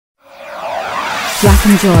Jack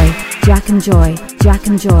and Joy, Jack and Joy, Jack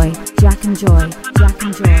and Joy, Jack and Joy, Jack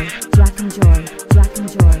and Joy, Jack and Joy, Jack and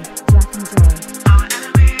Joy, Jack and Joy.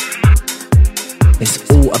 It's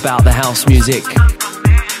all about the house music.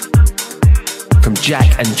 From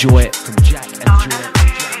Jack and Joy.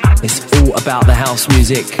 It's all about the house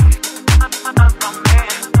music.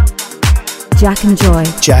 Jack and Joy.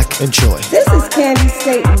 Jack and Joy. This is Candy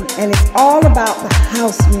Satan, and it's all about the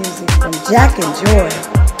house music from Jack and Joy.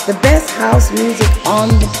 The best house music on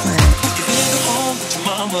the planet. If you live at home with your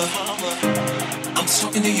mama, I'm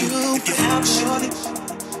talking to you. If you have a shorty,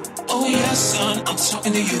 oh yes, son, I'm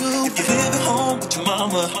talking to you. If you live at home with your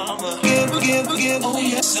mama, give, oh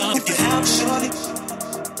yes, son. If you have a shorty,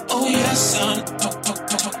 oh yes, son, talk,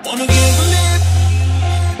 wanna give a lip.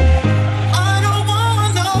 I don't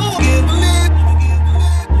want no give a lip.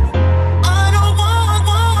 I don't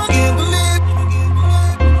want give a lip.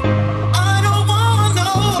 I don't want no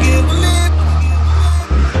give a lip.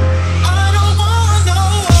 I don't want no.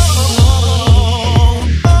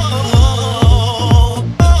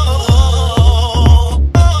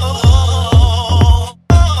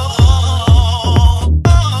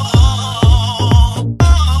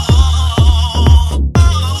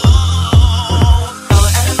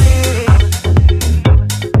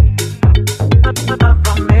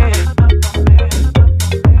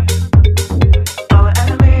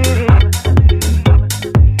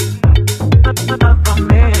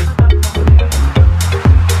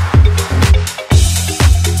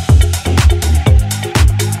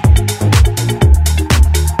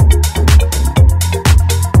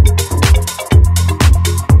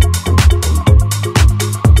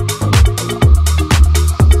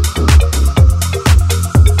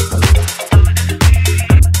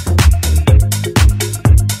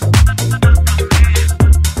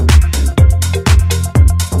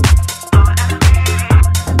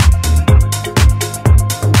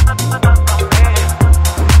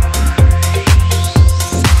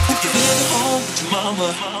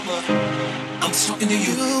 I'm talking to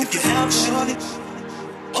you. If you have a shorty,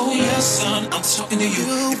 oh yes, son, I'm talking to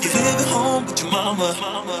you. If you live at home with your mama,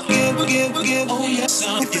 give, oh yes,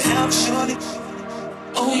 son. If you have a shorty,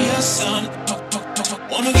 oh yes, son, talk,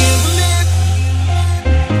 wanna give a lip.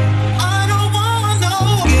 I don't want no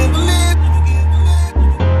give a lip.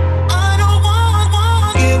 I don't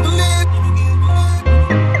want give a lip.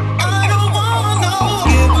 I don't want no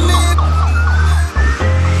give a lip.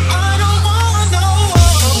 I don't want no.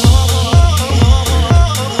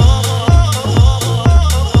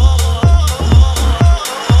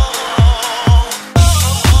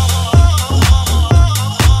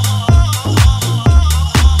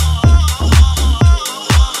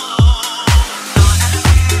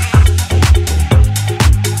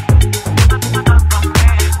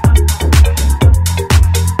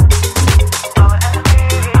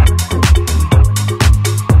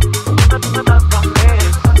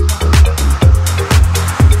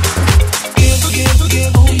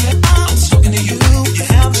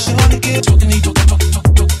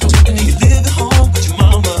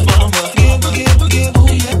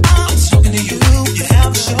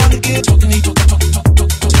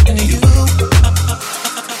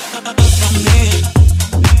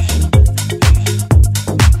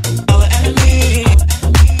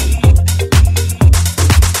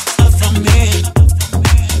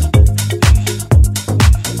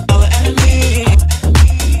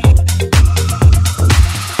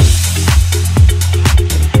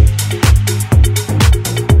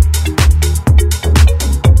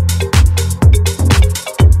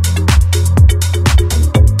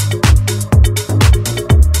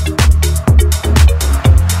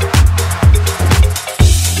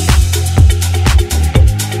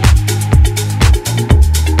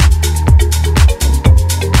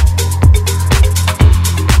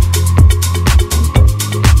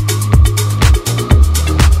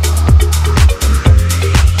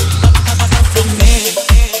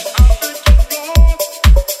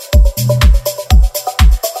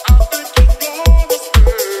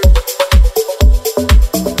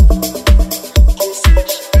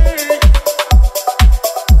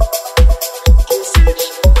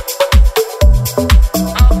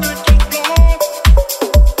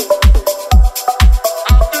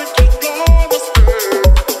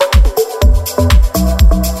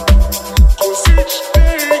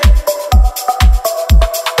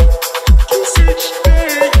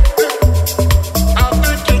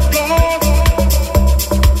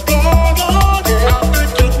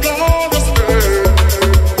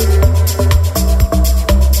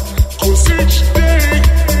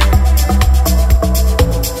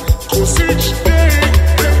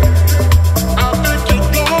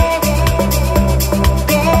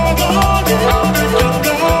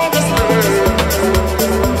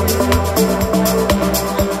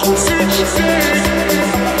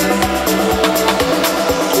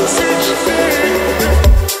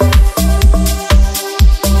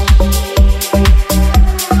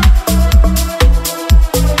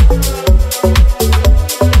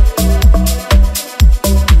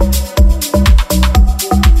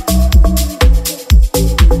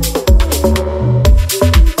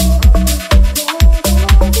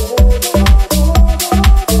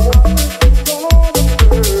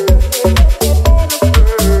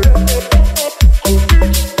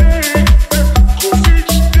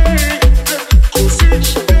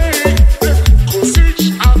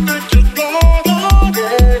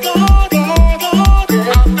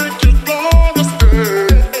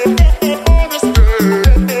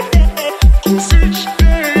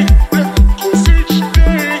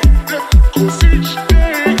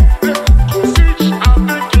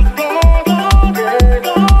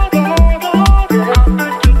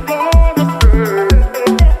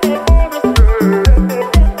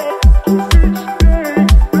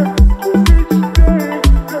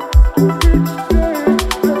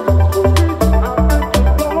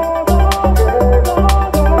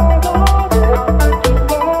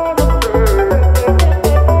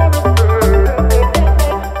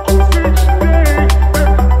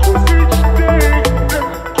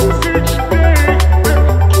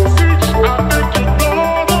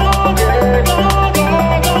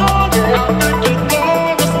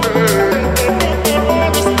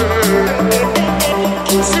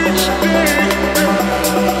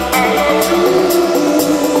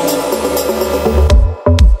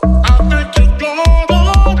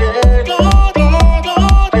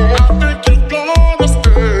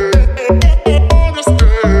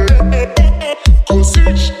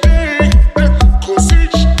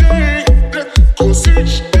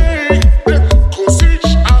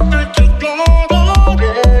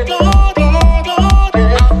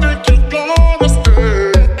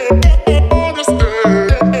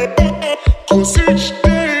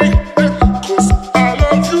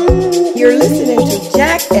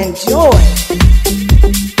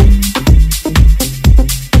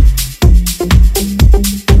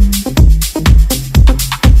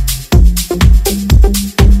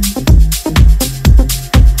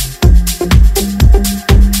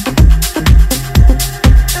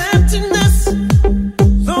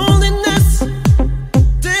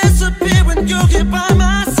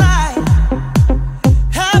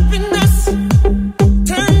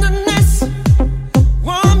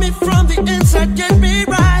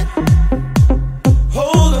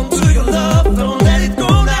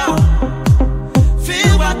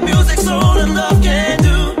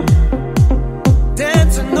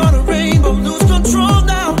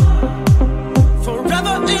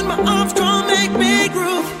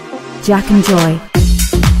 Jack and Joy.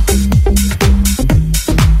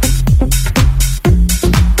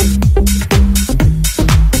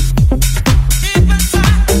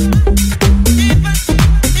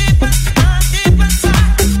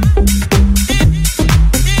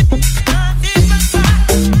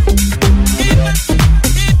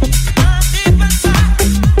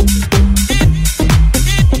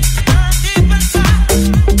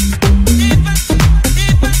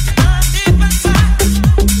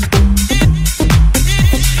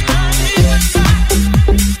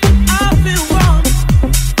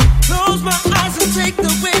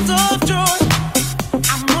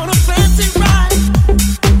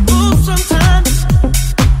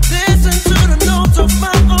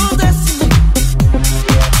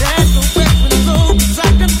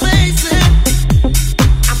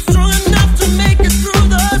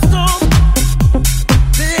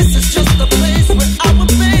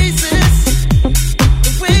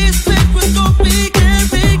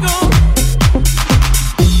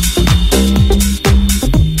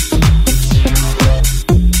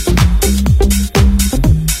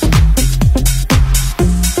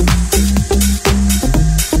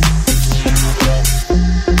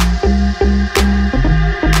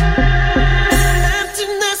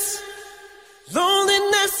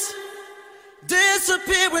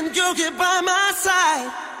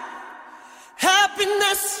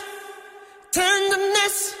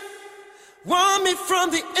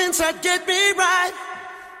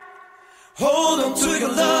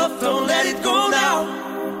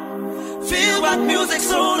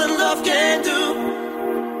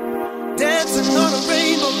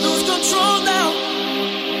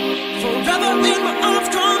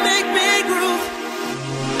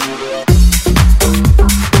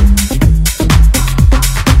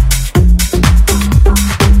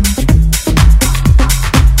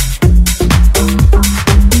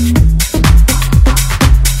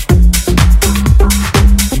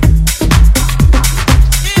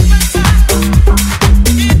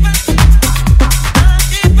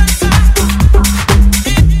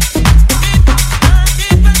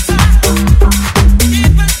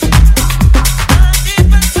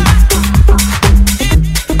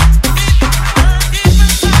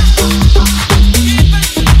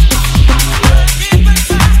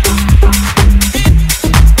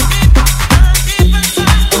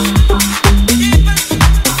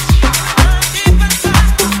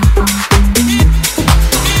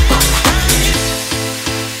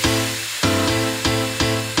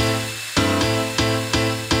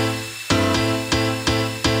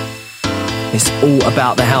 It's all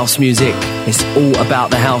about the house music. It's all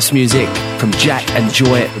about the house music. From Jack and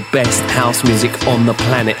Joy, the best house music on the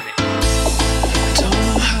planet.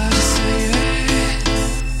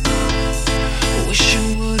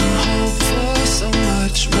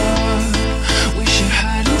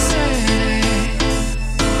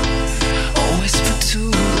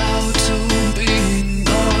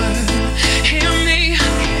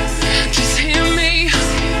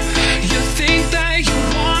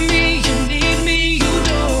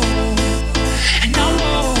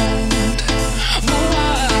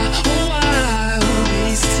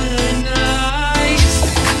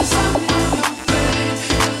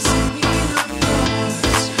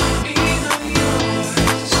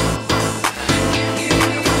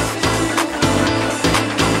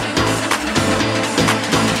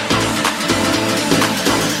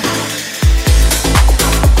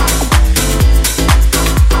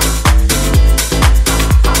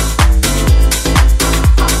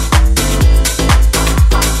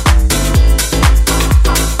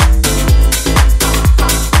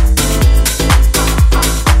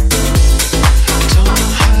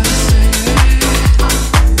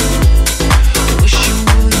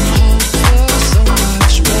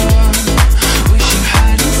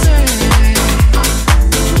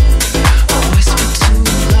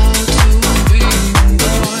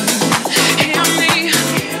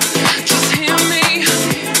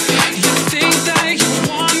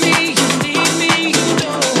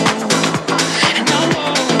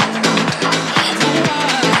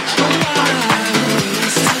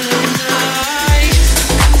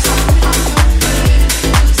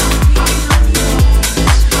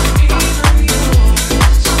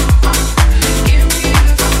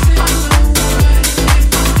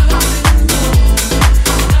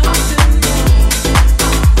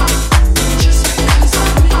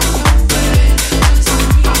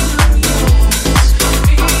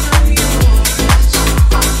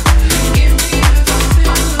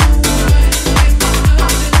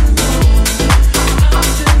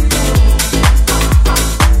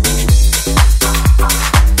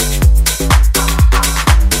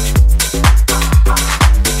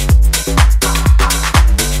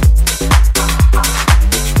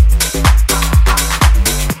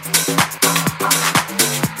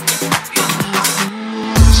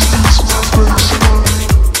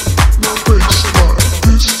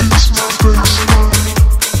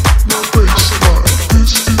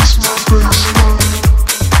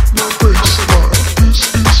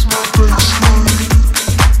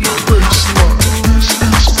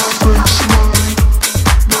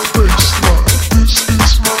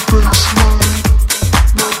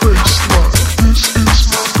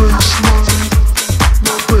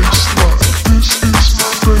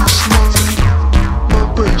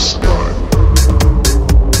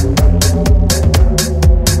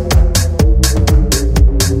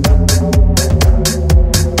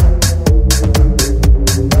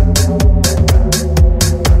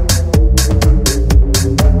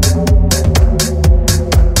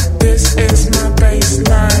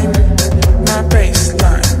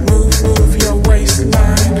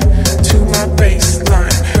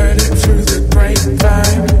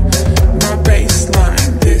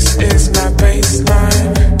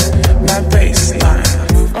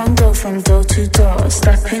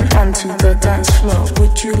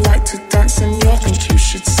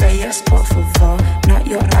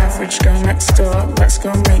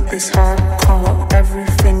 gonna make this hardcore.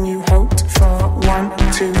 Everything you hoped for. 1,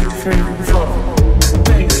 2, 3, 4.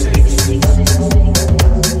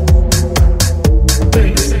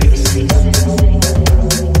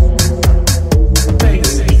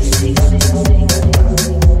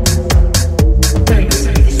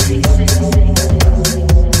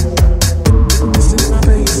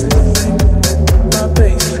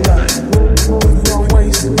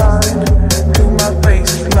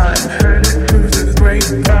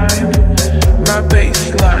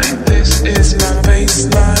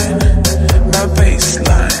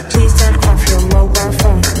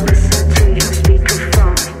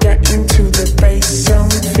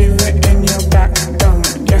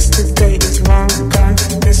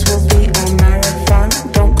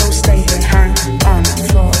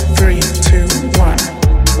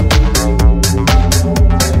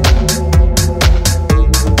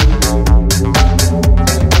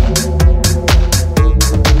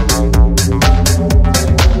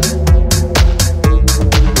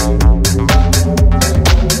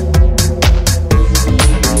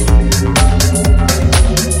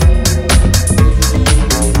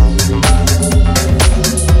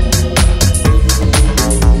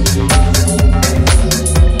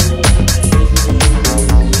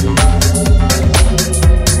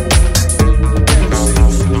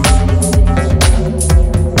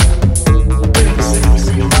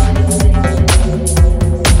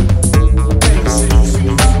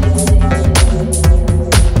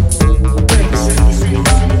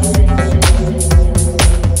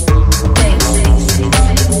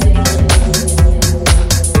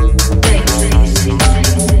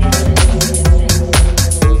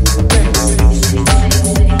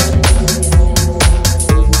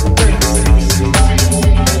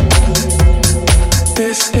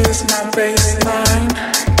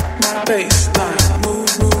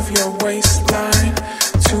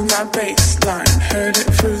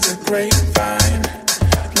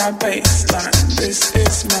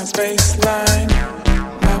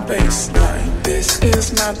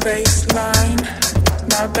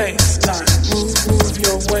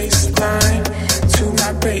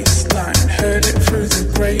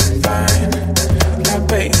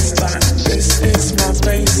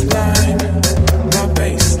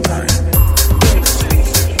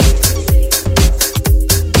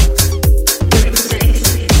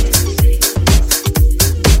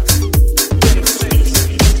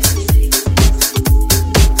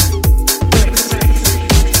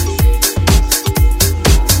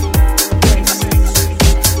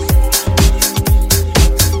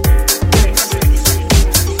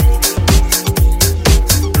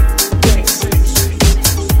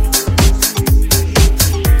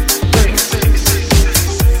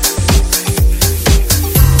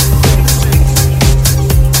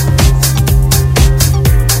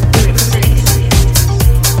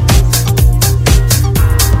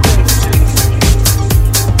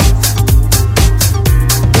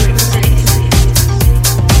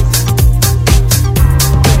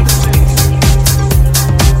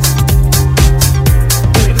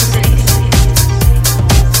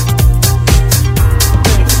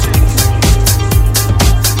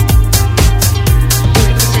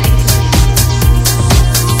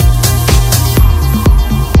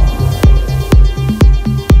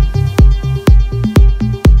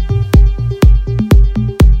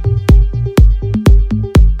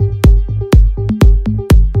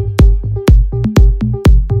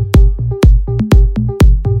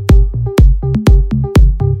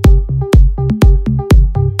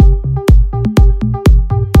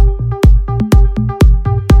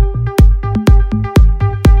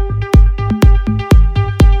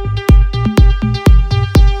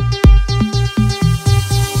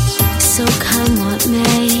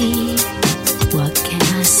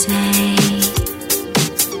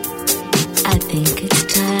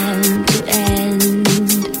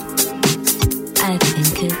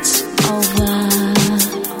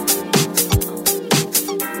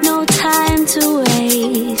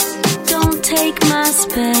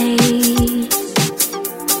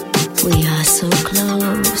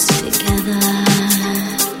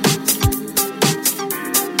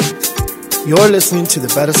 You're listening to the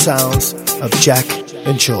better sounds of Jack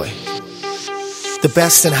and Joy, the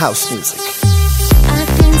best in house music.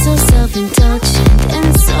 I've been so self-indulgent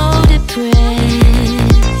and so depressed.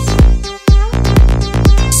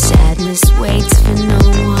 Sadness waits for no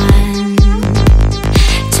one.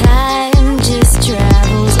 Time just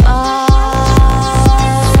travels on.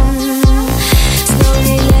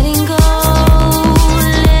 Slowly letting go,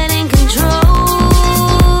 letting control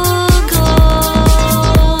go.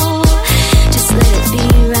 Just let it be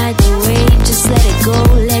right the way, just let it go.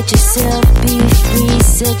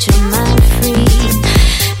 set your mind free.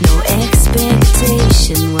 No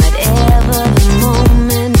expectation, whatever the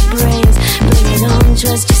moment brings. Bring it on,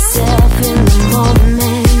 trust yourself in the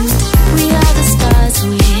moment. We are the stars,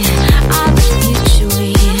 we are the future, we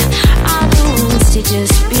are the ones to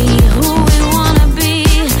just be who we wanna be.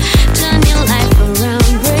 Turn your life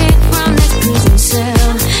around, break from this prison cell.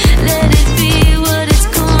 Let it be what it's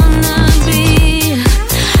gonna be.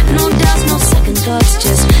 No doubts, no second thoughts,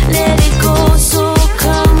 just let it go. So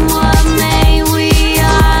come what may, we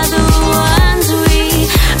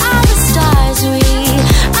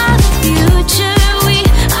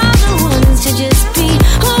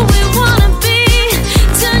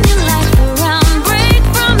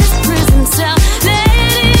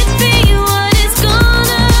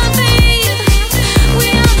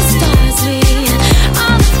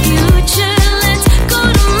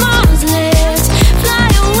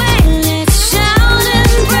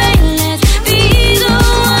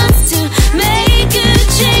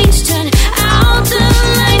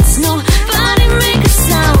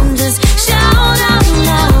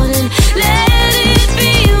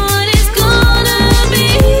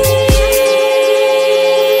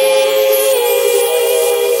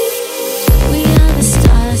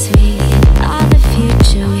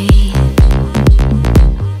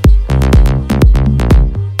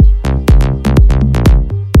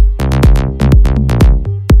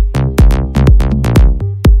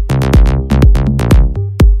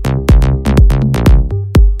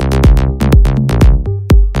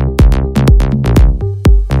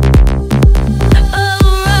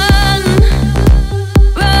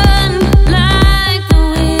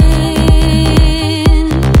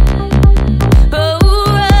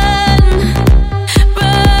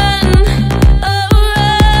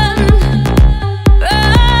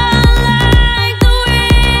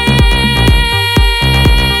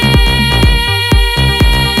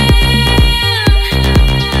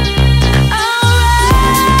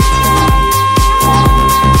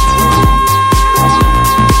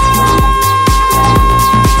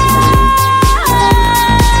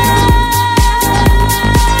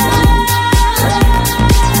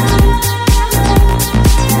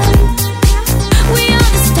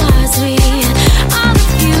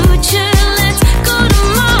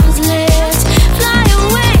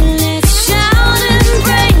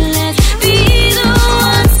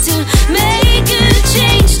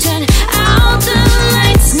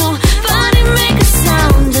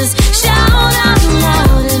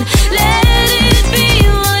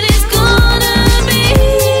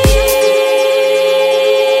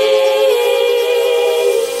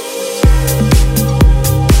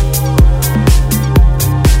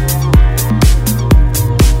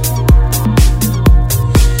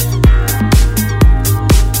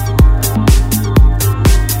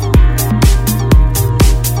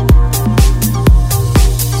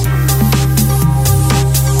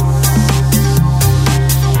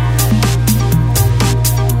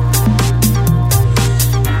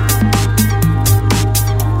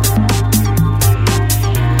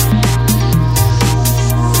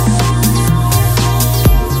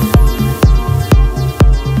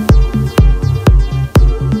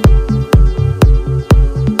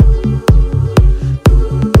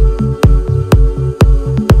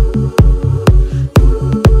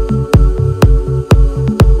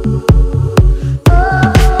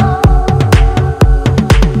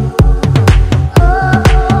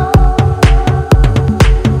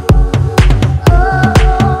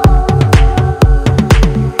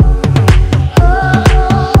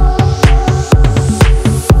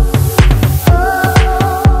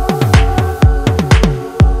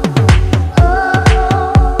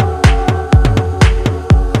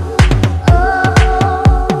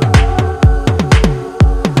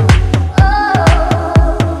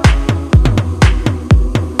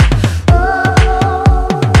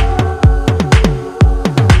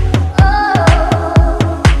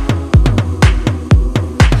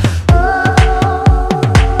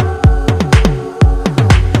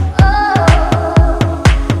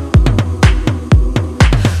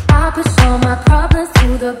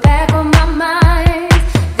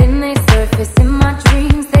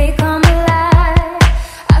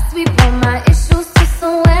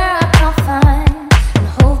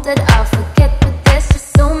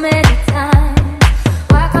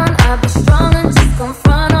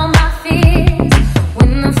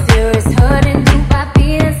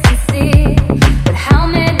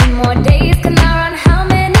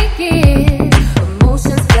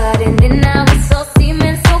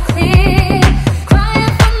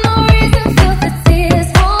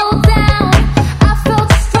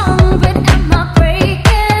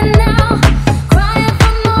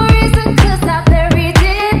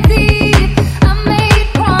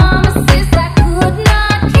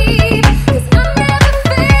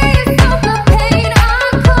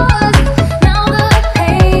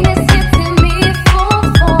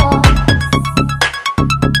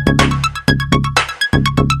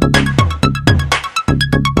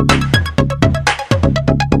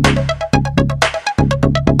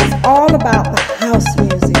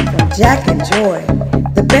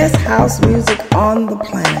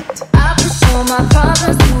that. I push all my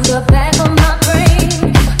problems to the back of my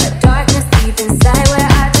brain. The darkness deep inside where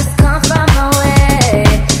I just can't find my way.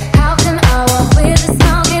 How can I walk with a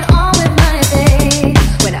smile, get on with my day,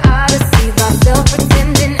 when I deceive myself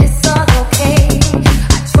pretending it's all okay?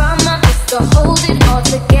 I try my best to hold it all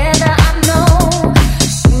together, I know.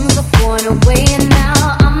 Shoes are worn away and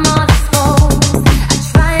now I'm all exposed. I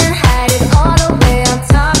try and hide it all away on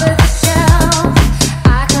top of the shelf.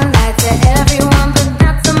 I can lie to everyone but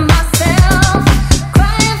not to myself.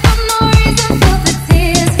 Crying for no reason, feel the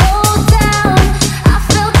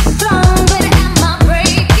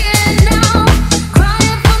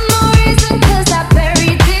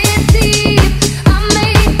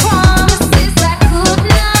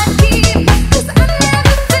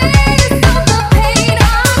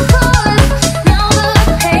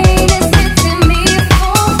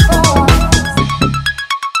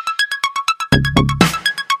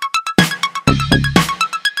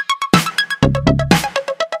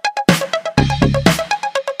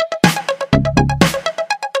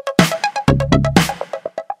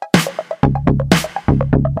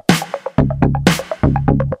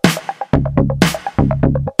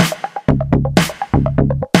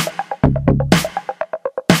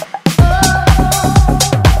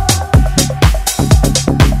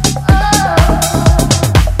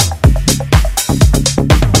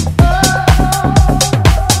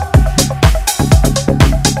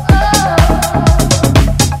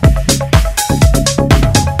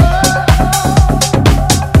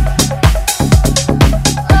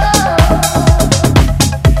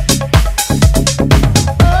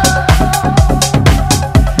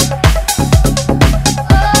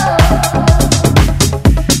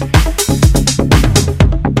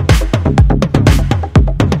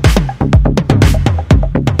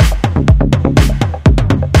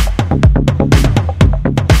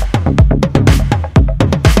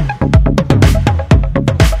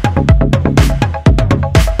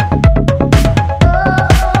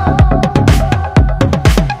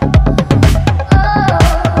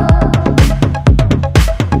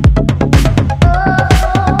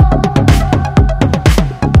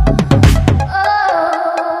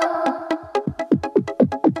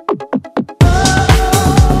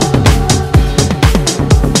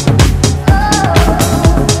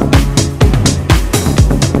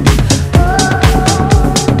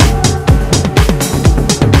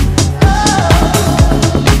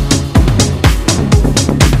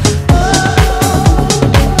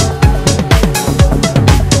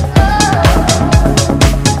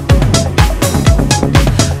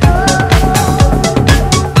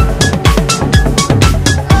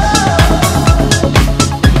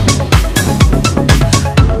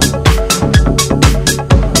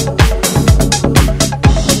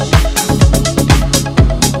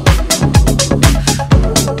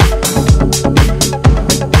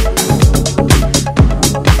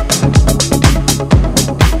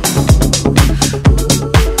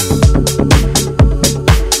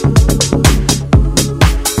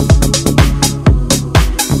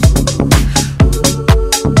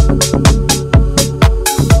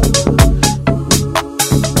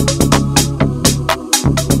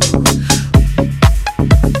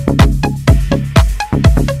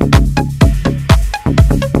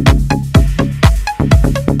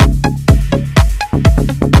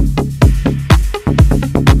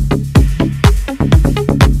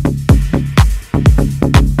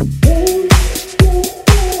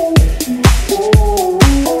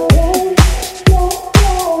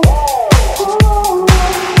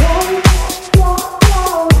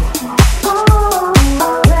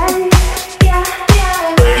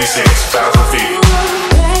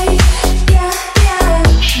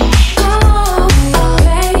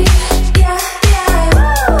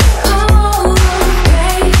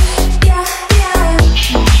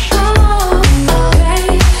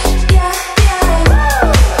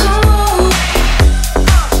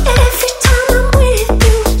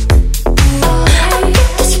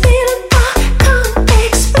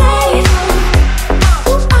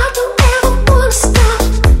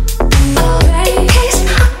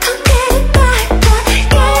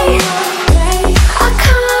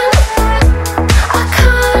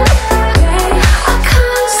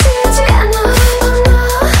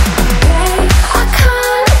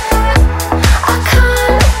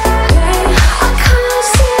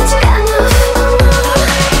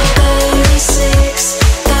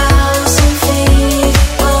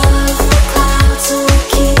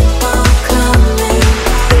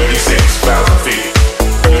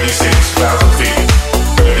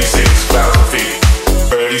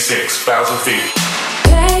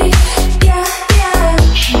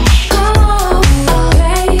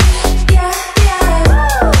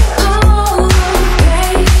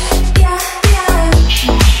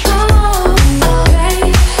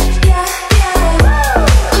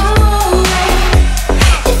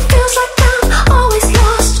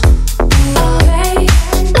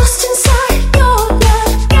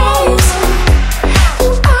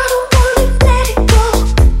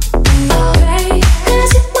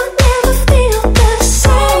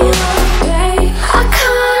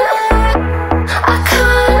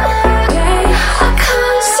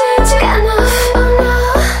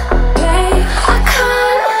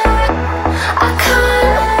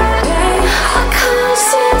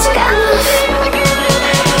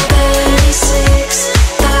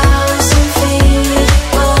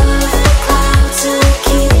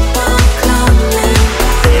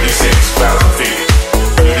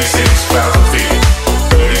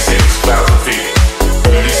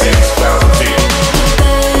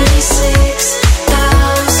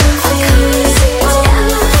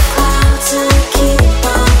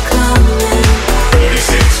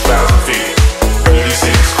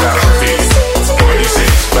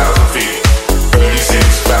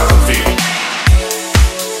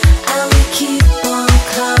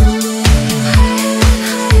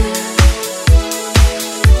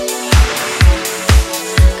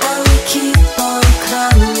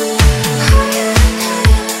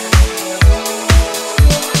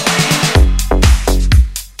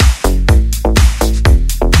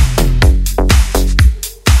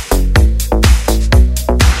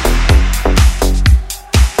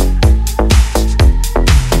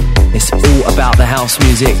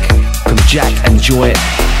music from Jack and Joy.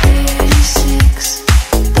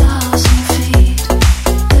 36,000 feet,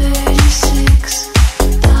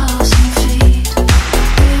 36,000 feet,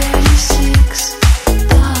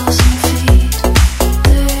 36,000 feet, 36,000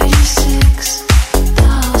 feet,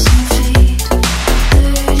 36,000 feet,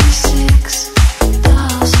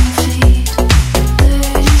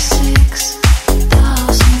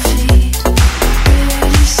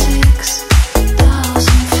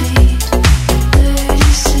 36,000 feet,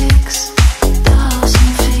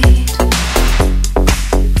 36,000 feet.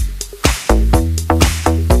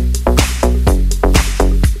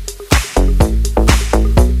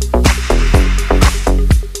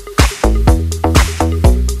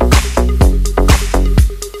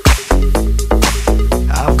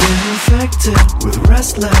 I've been infected with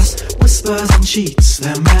restless whispers and cheats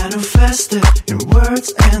that manifested in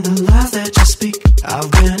words and the lies that you speak. I've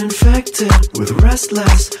been infected with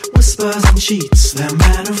restless whispers and cheats that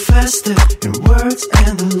manifested in words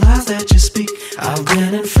and the lies that you speak. I've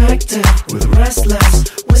been infected with restless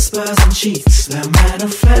whispers and cheats that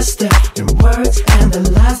manifested in words and the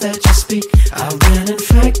lies that you speak. I've been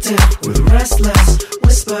infected with restless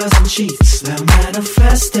whispers and cheats that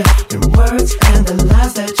manifested in words and the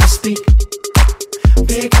lies that you speak.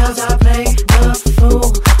 Because I play the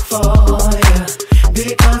fool for you.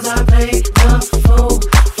 Because I play the fool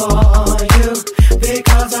for you.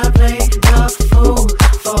 Because I play the fool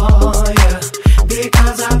for you.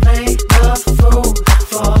 Because I play the fool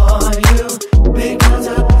for you. Because I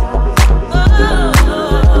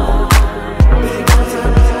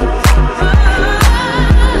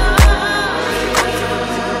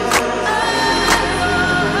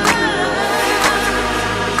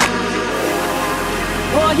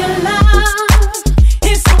For your love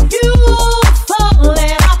is so beautiful,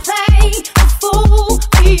 and I play the fool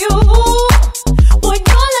for you. For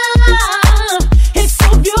your love is so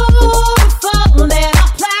beautiful, and I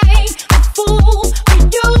play the fool for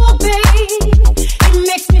you, babe. It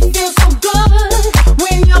makes me feel so good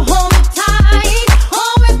when you hold me tight.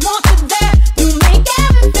 Always want you there to make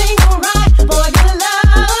everything alright. For your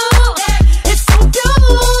love is so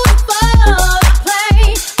beautiful,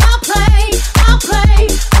 I play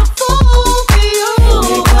the fool.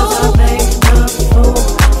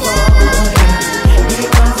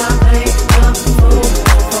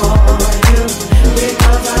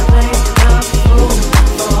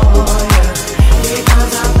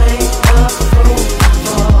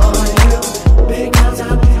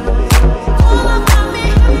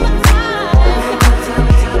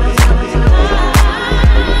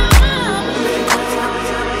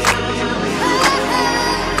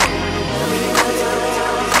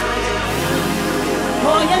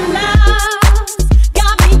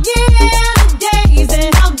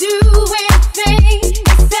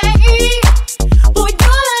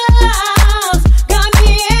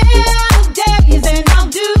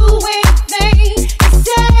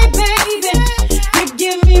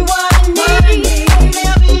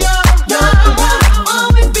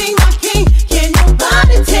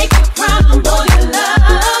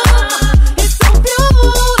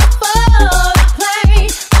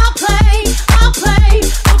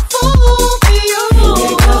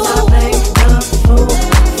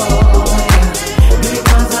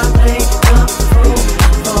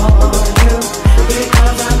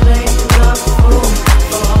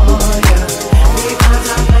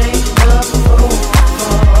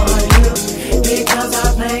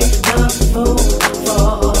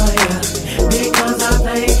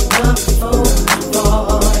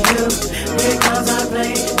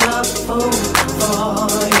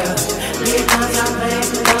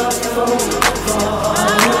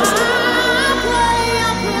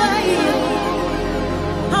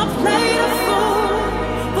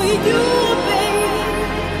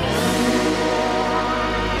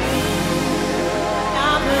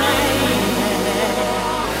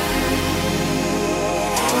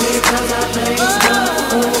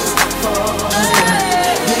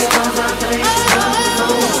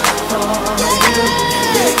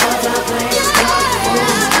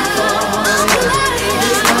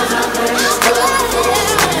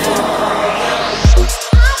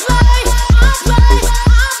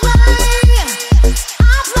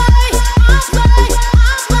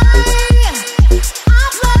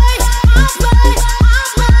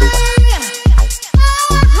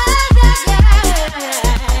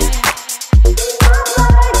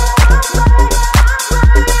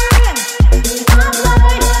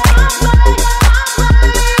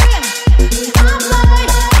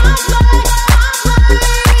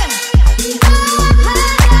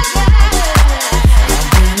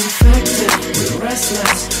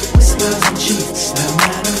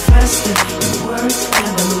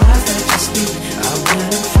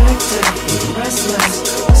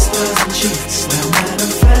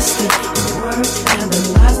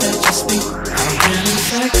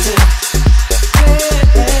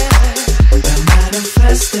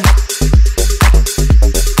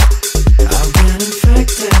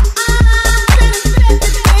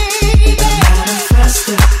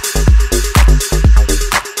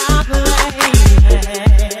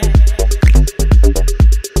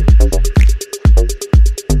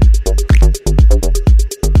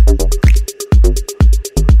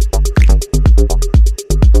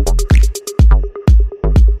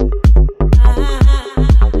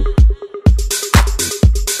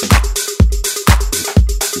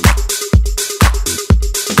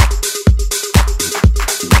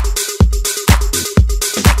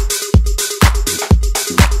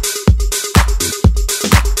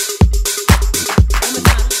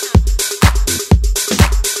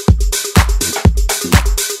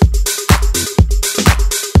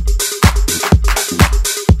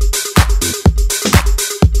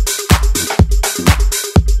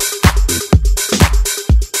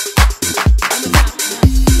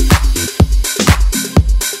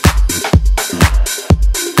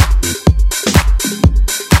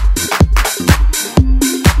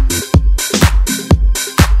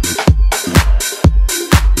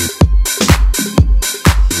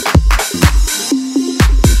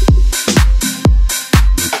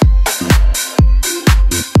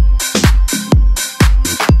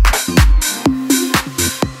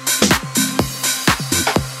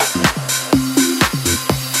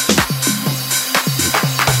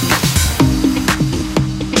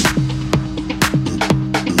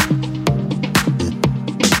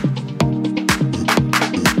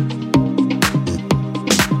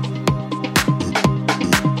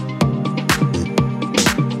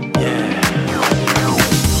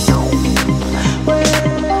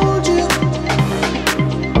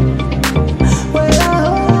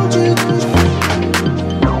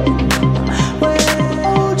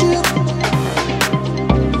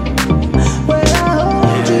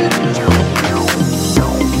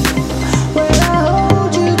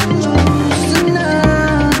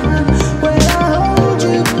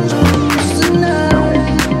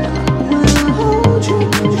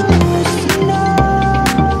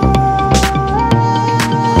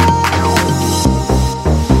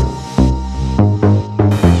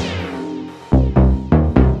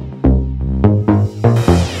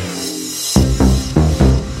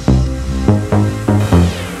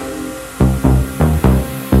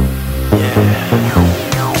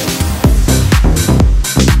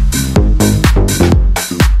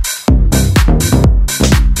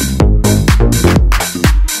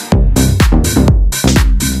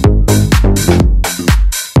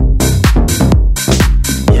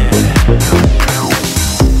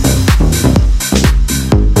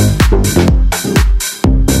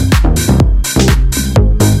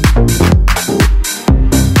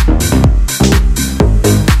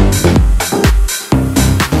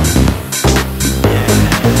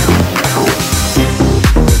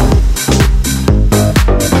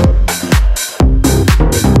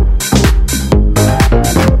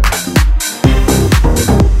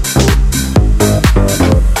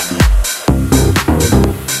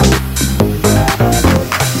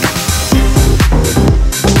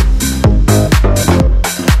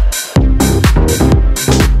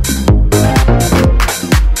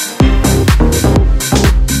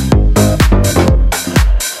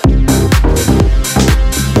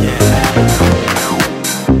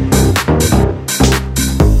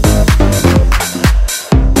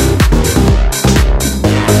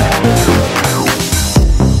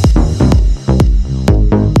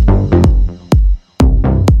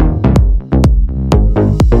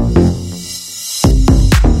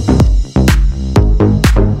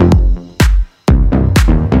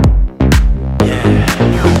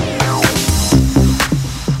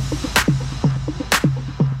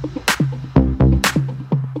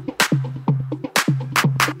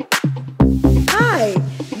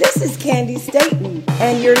 Candy Staten,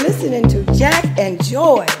 and you're listening to Jack and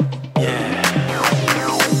Joy.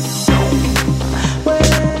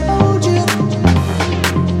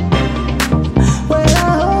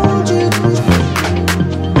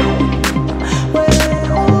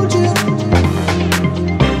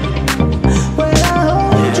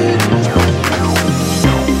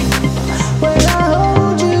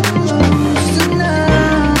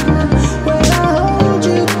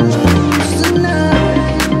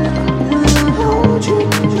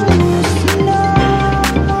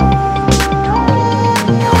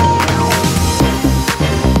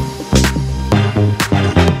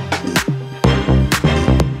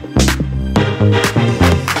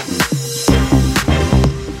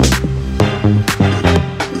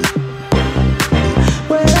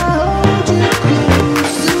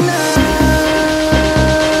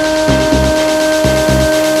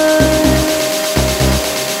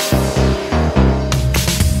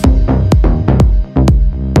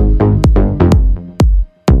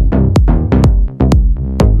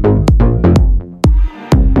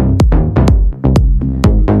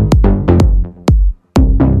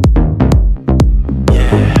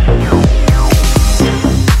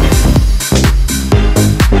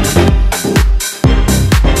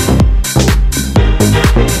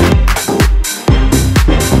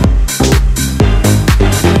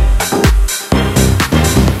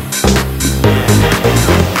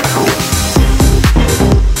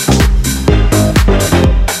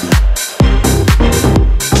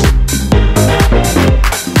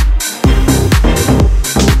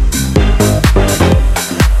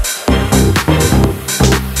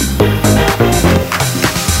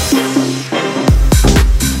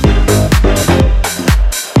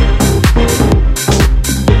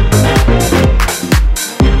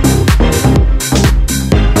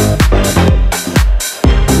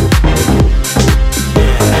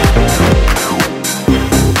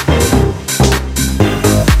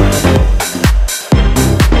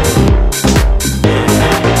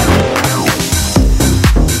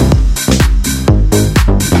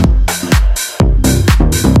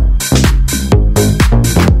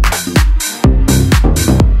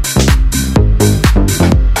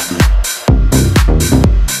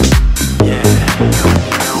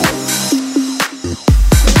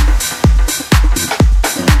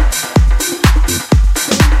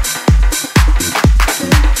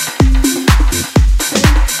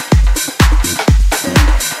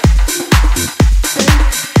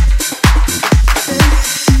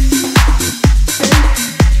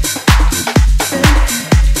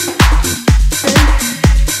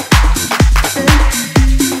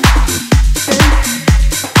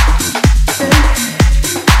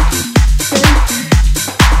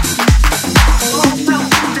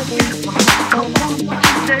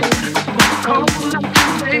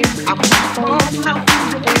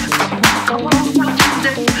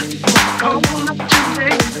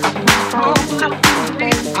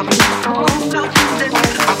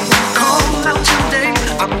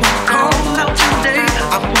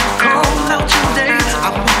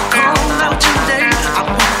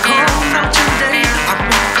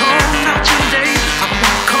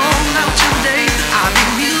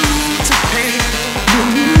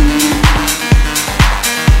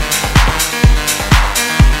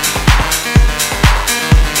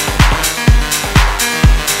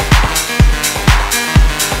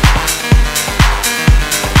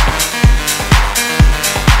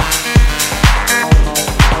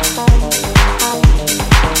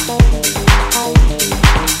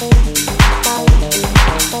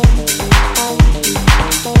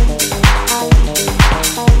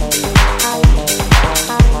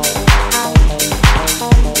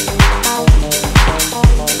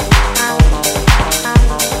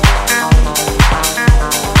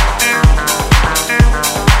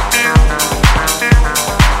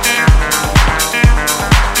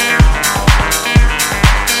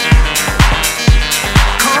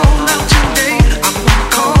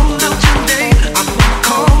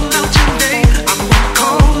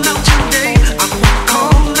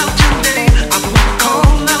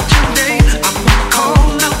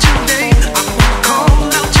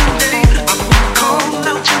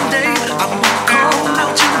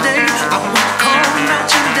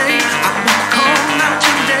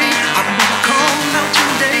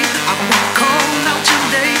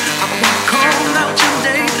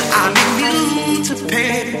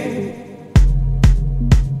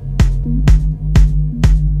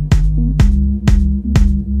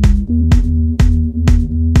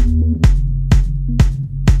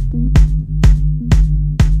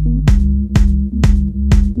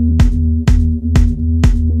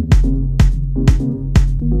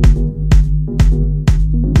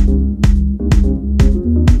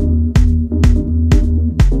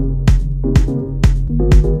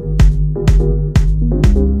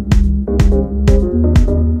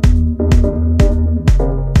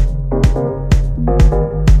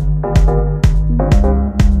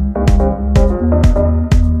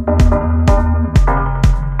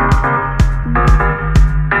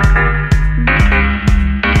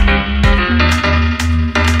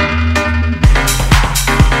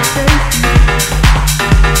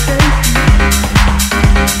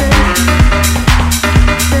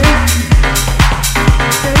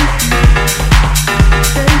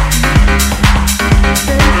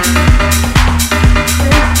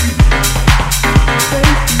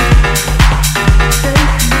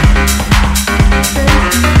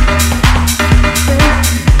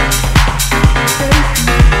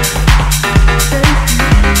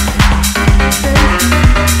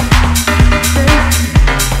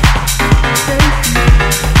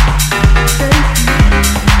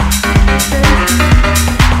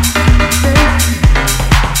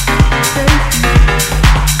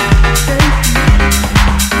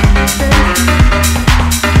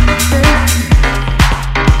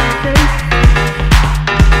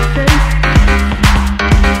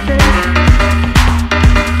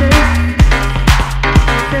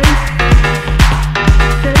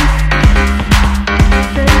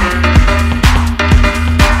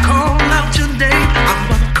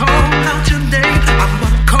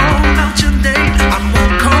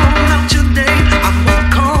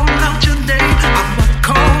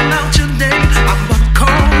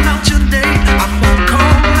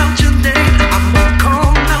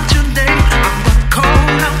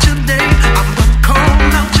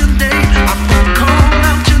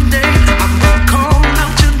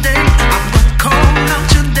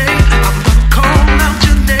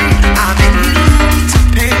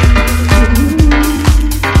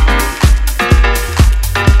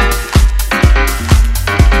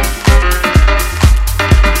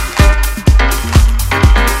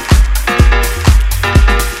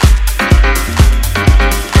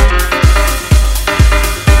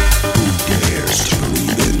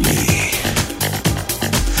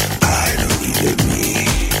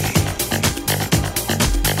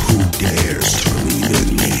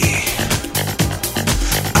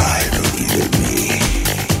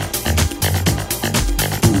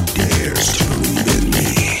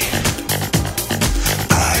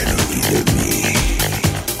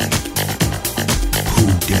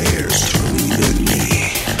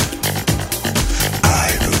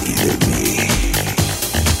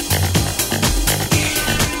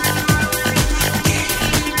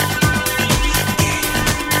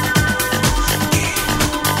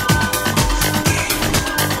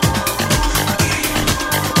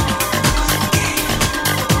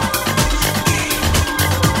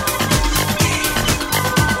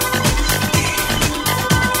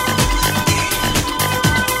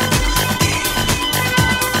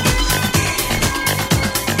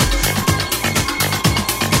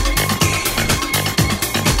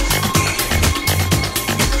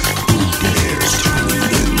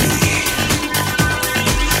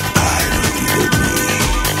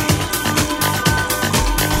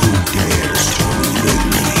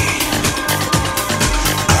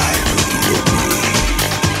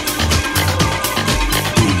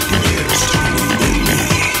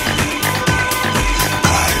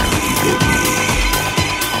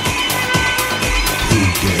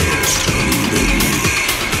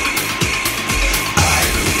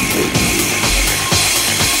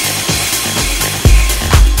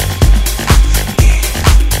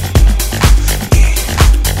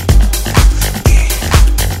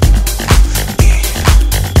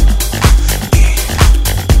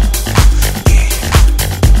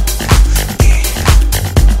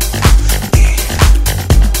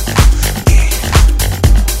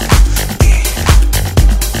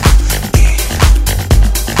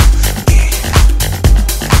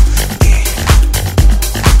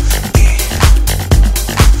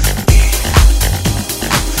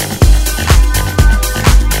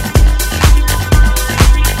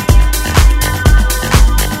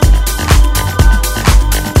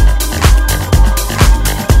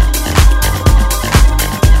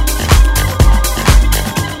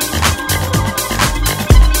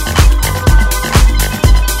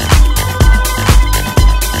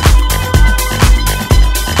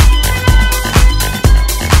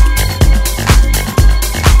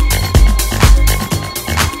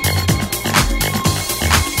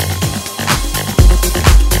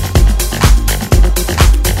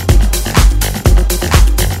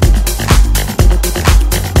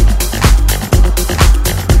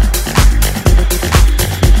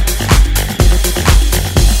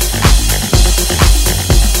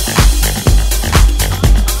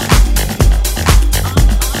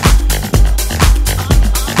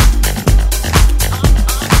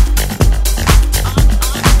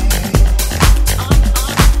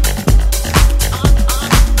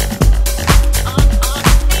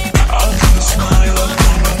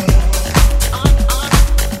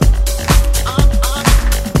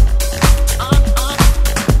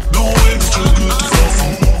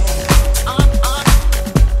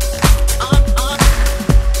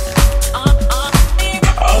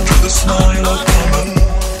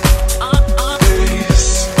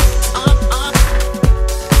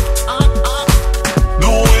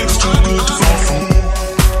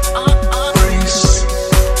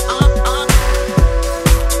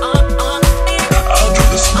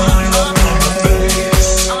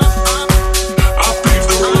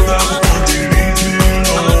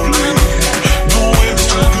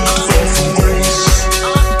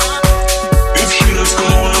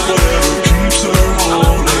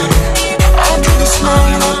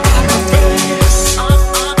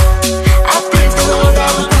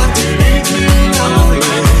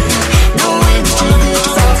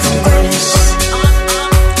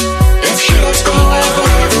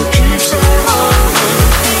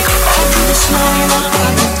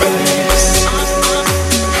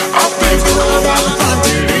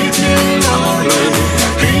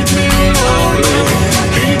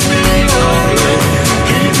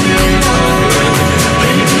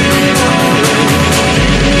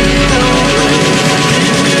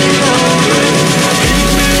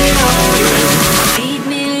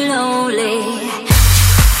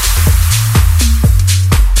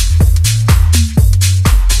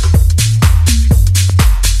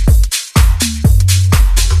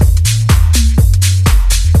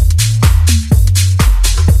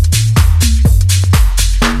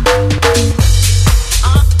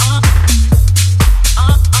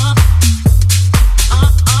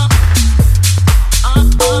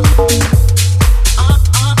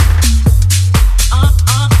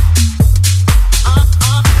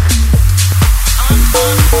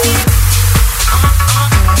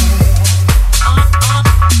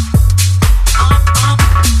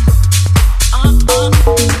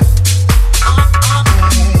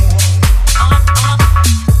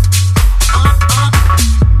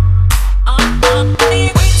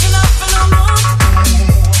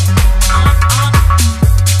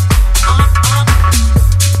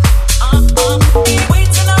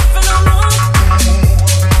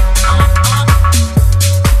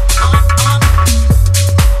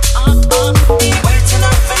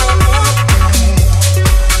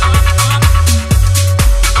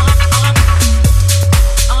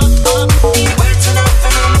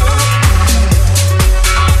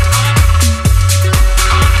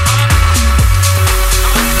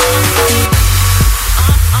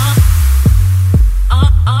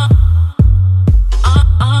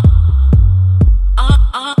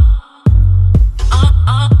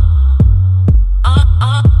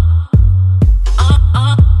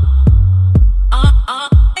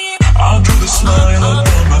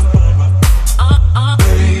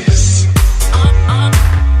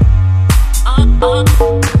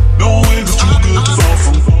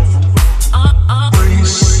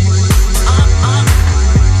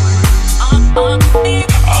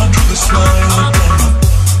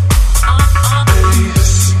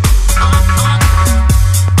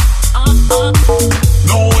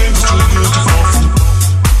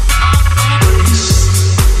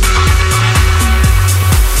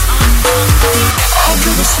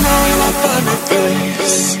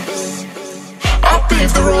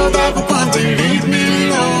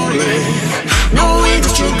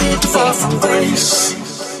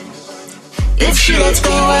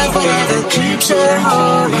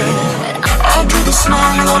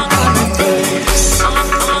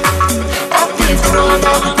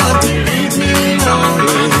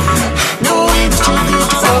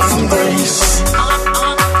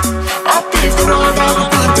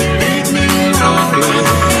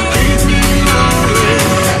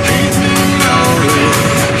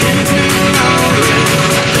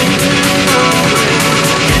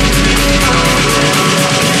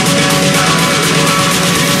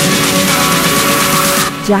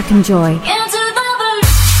 Jack and Joy.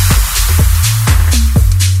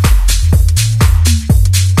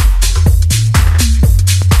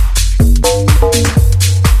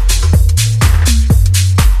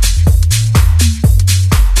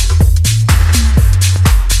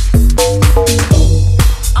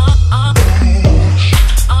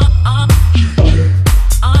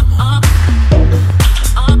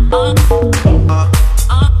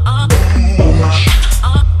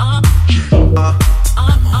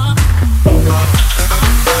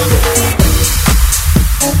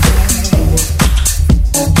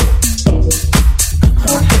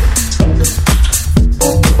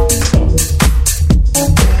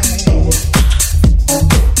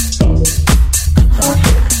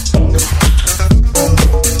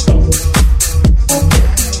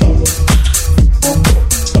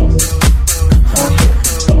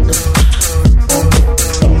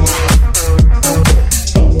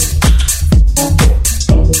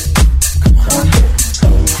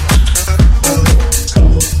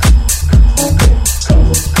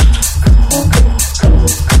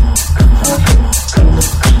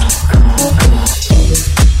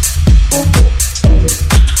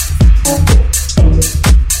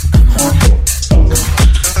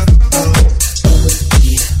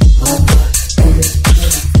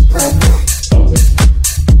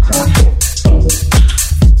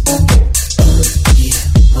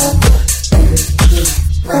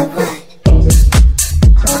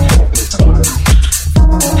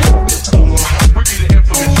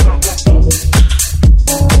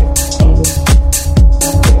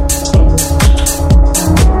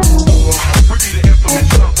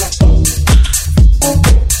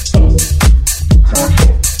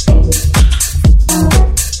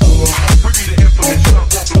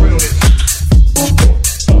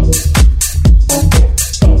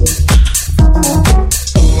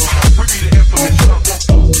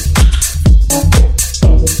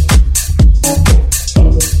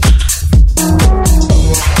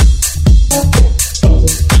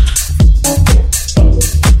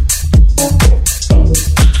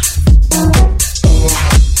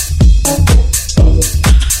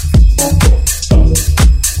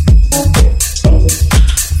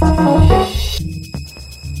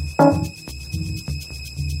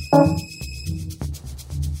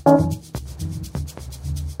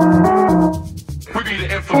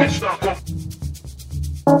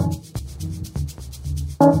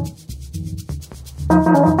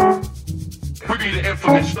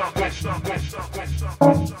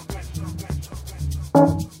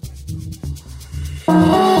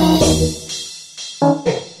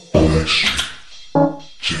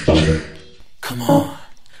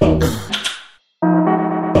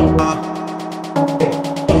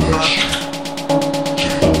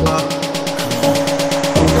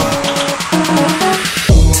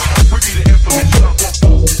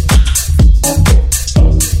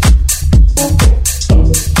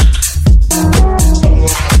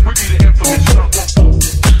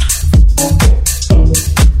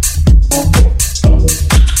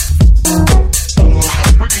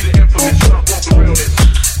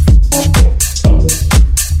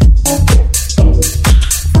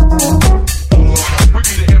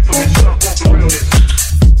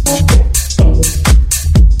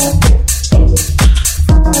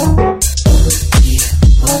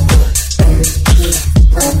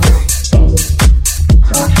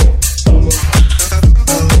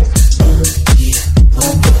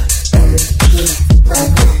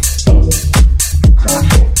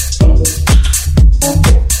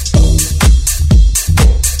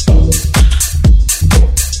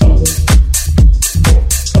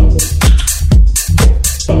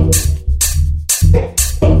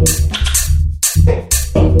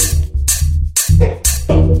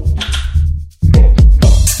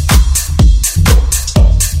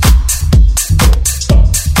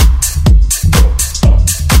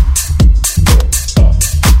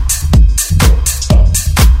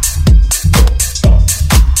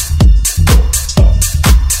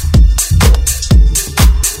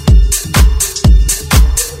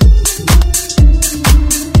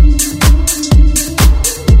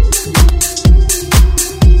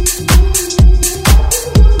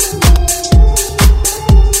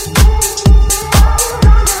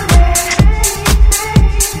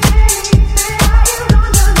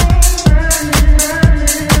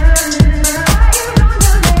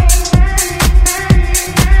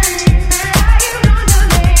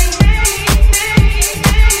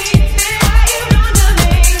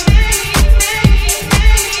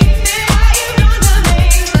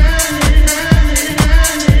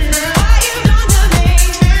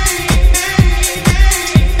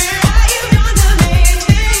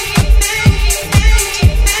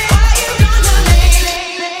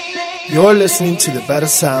 You're listening to the better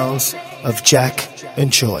sounds of Jack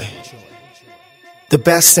and Joy. The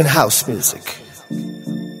best in house music.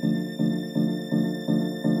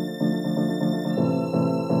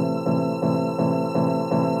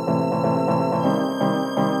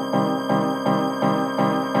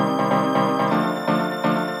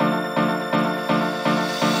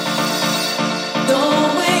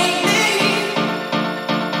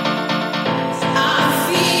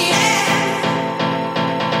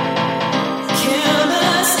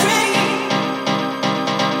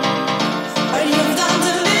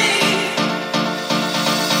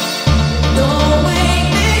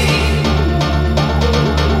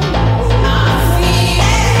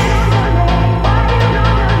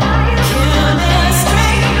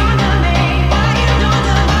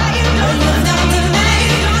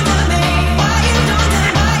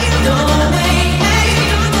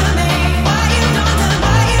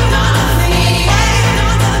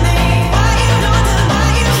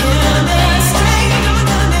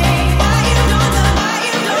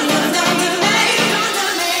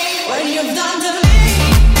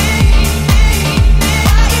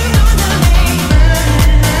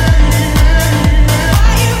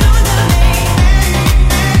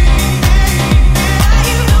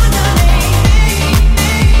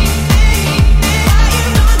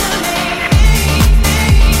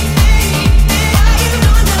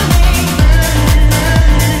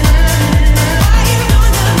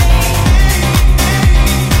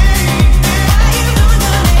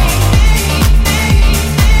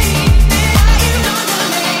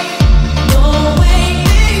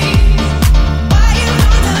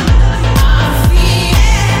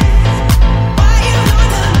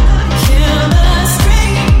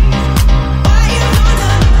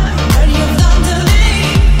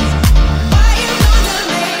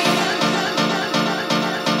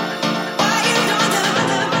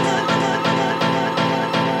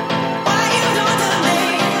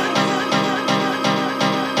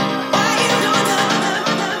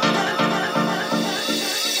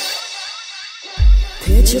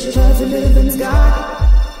 Picture perfect living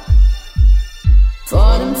sky,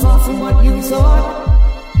 falling far from what you thought.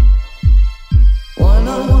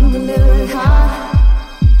 One-on-one delivering high,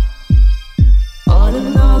 on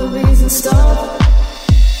and all the reasons stop.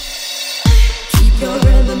 Keep your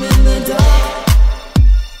rhythm in the dark,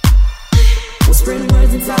 whispering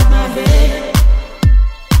words inside my head.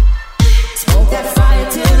 Smoke that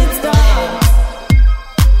fire till it's dark,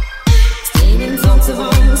 steaming thoughts of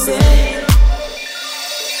all you said.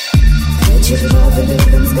 Picture perfect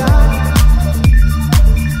living sky,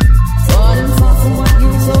 falling far from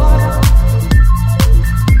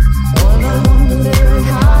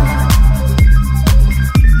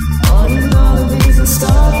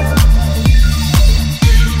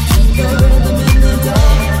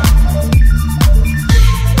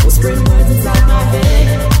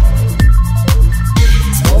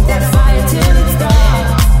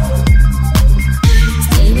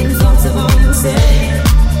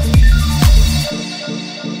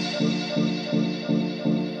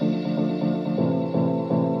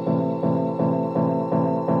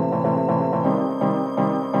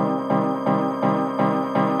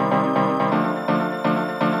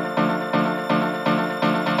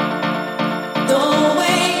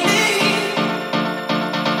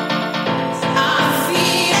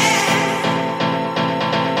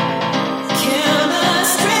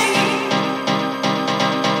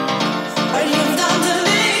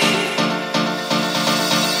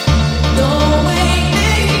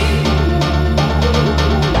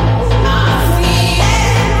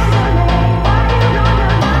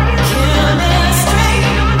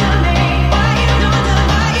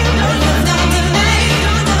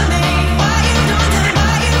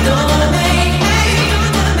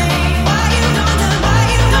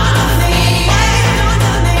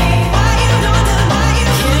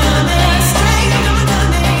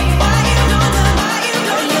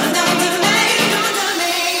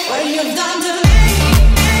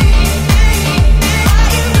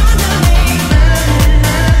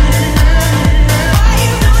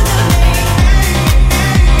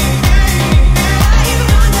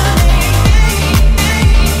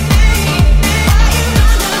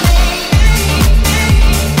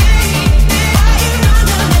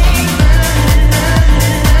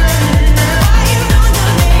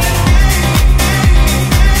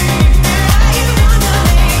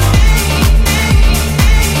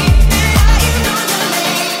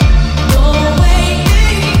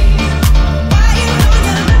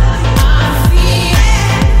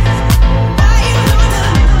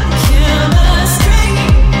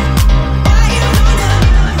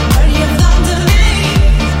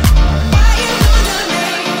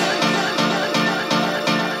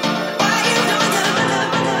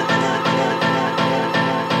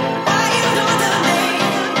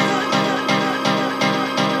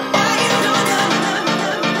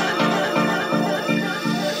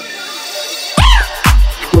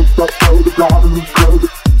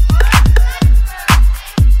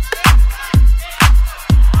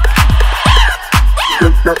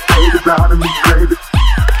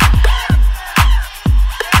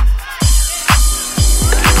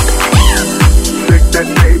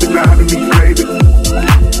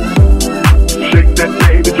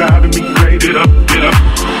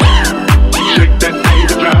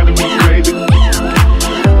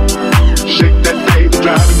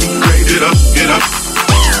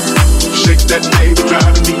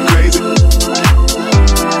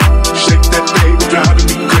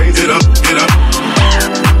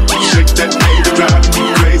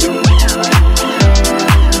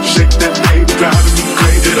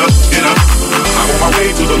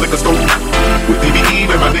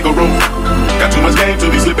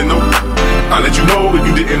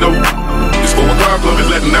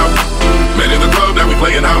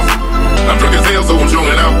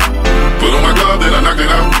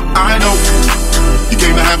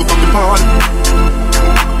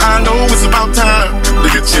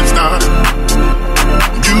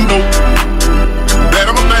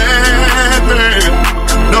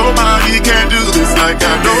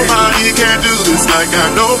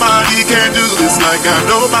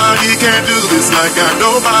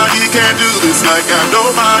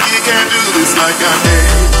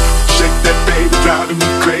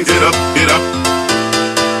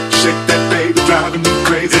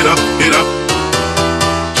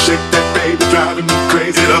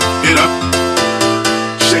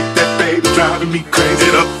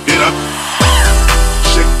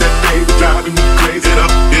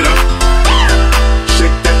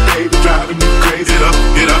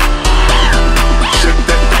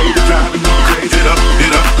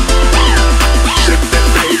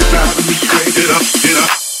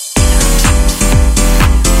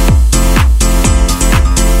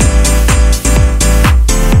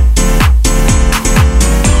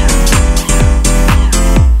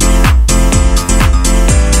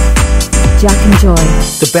Jack and Joy.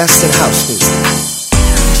 The best in house music.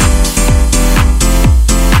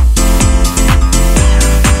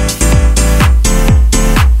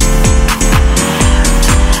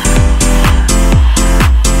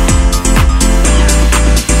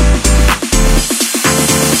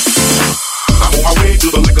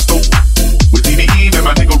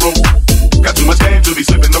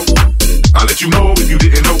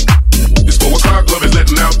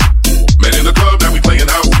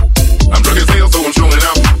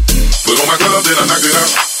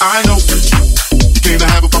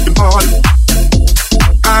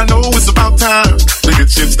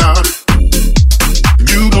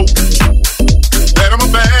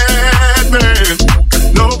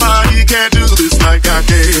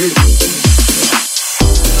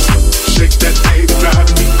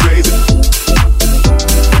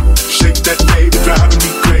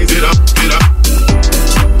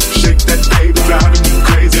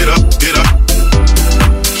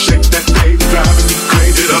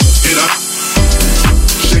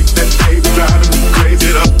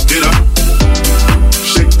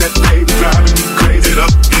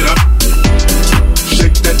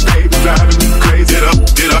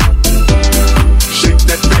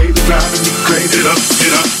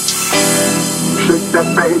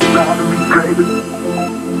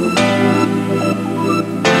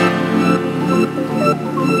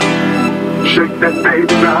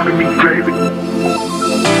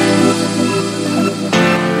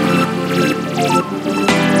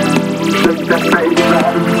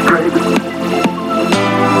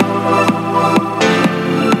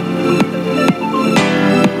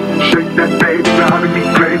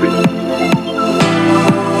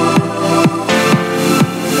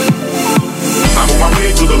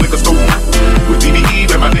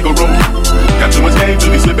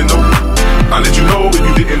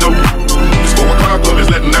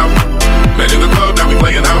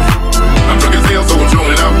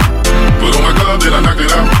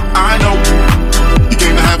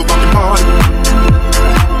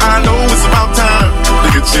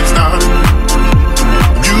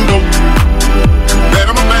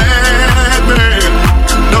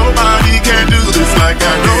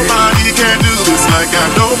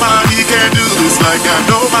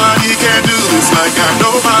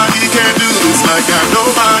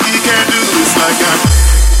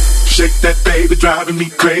 Driving me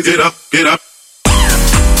crazy. Get up, get up.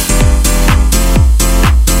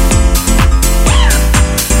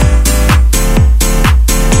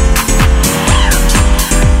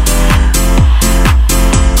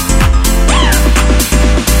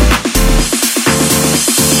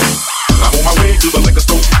 I'm on my way to the liquor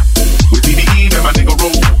store with DBE and my nigga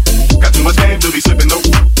roll. Got too much game to be slipping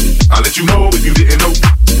though. let you know if you didn't know.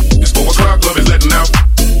 It's 4 o'clock, club is letting out.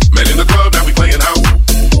 Man in the club, now we playing out.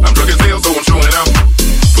 I'm drunk as hell, so I'm showing out.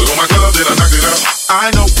 Put on my gloves and I knocked it out.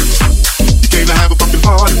 I know you came to have a fucking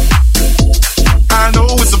party. I know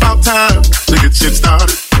it's about time to get shit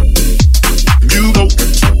started. You know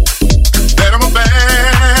that I'm a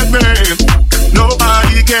bad man.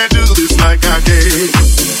 Nobody can do this like I can.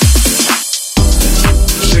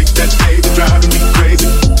 Shake that baby, driving me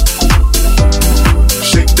crazy.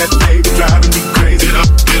 Shake that baby, driving me crazy. Get up,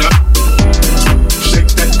 get up.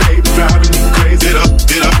 Shake that baby, driving me crazy. Get up,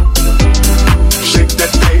 get up. Shake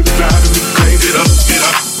that baby, driving me crazy. Get up, get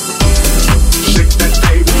up. Shake that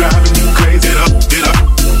baby, driving me crazy. Get up, get up.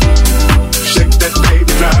 Shake that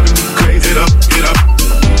baby, driving me crazy. Get up, get up.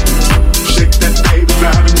 Shake that baby,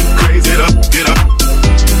 driving me crazy. Get up, get up.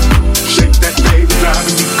 Shake that baby,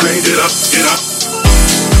 driving me crazy. Get up, get up.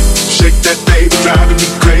 Shake that baby, driving me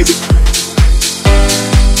crazy.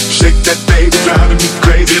 Shake that baby, driving me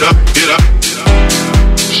crazy. Get up, get up.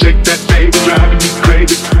 Shake that baby, driving me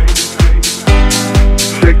crazy.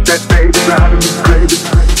 Shake that baby, driving me crazy.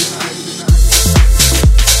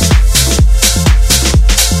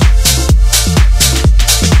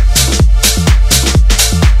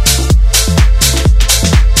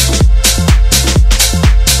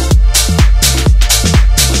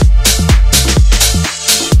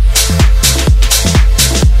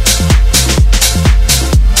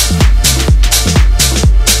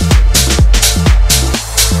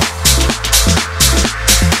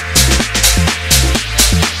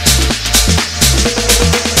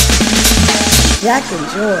 Jack and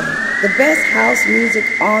Joy, the best house music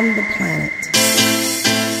on the planet.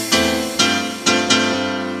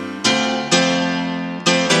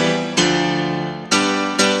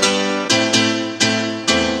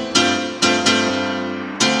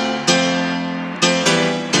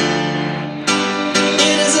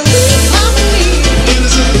 Harmony.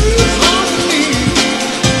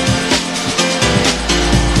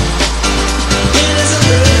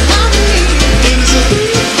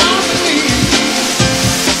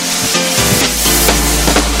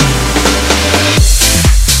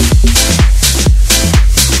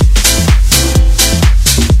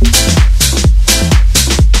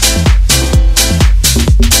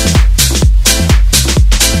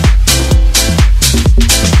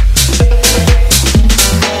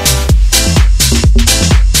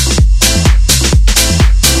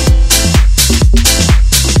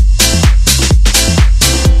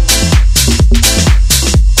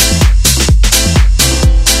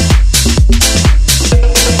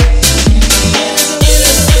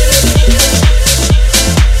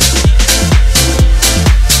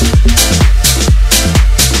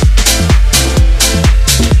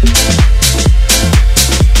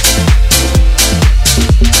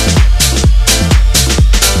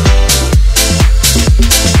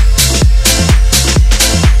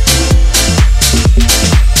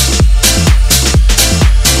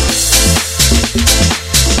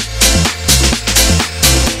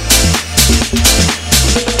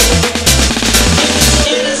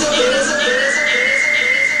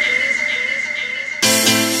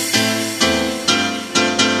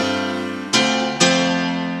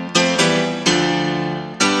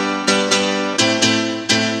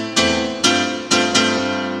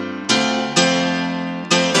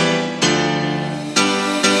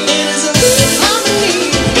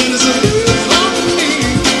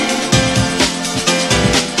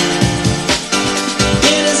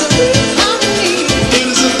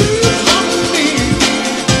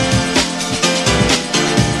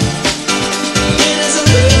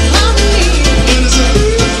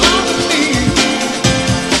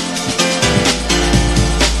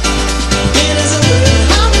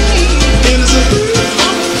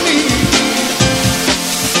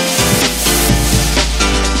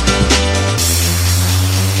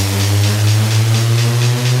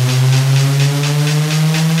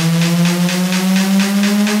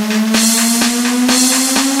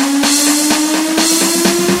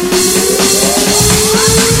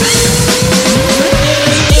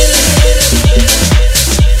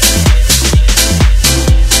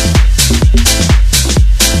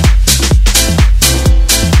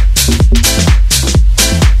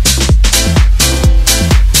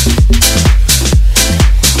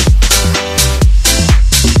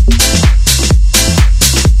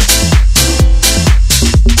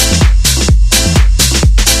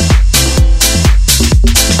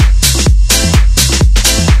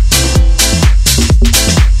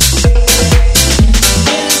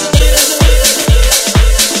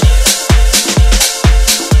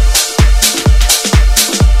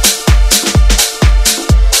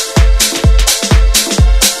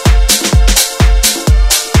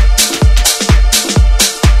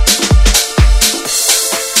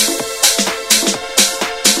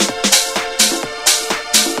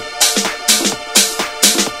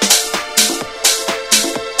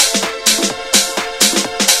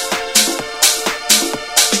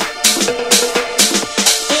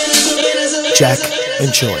 Jack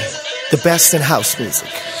and Joy. The best in house music.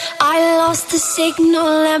 I lost the signal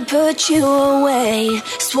and put you away.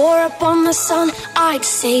 Swore up on the sun I'd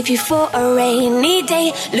save you for a rainy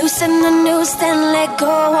day. Loosen the noose, then let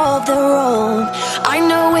go of the rope. I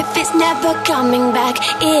know if it's never coming back,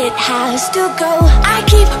 it has to go. I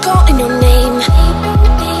keep calling your name.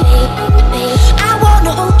 I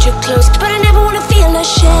wanna hold you close, but I never wanna feel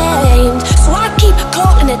ashamed. So I keep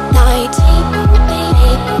calling at night.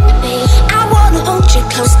 I wanna hold you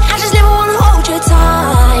close, I just never wanna hold you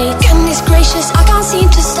tight. Goodness gracious, I can't seem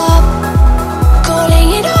to stop calling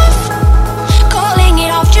it off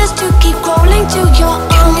just to keep crawling to your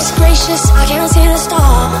arms. Goodness gracious, I can't seem to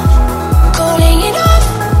stop calling it off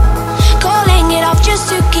just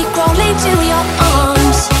to keep crawling to your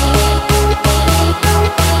arms.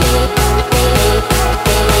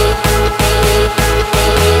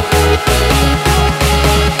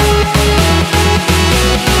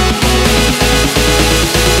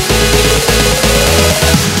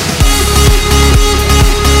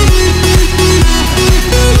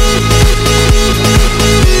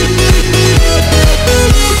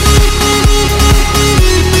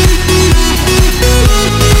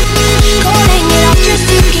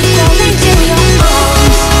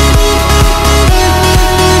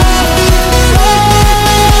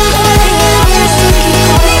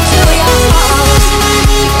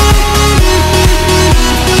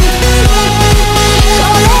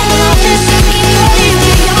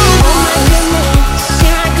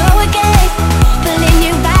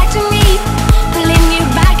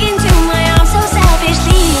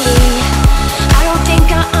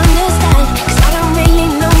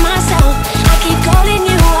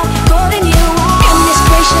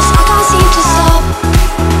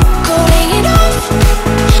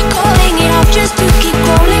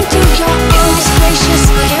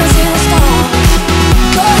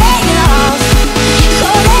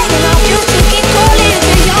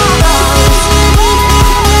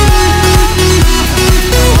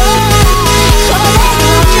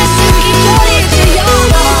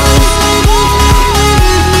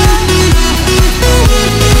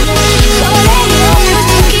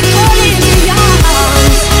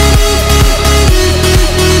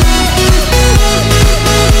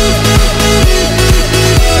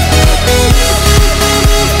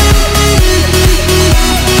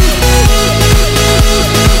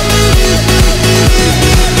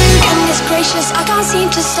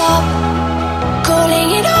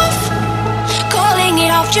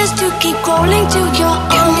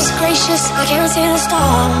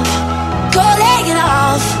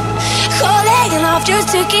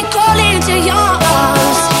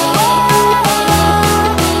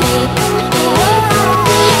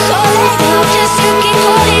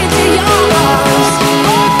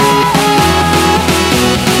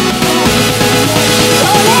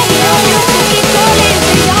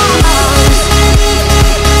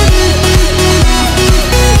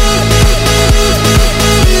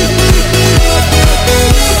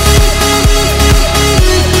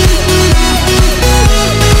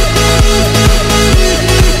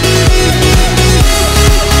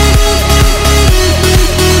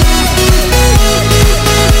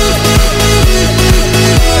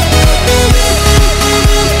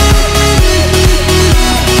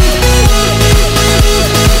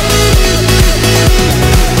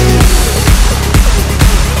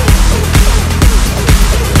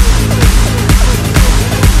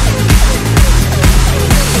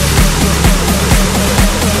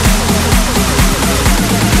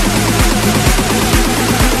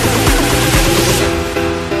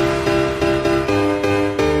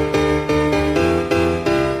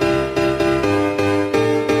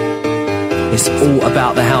 It's all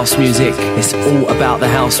about the house music. It's all about the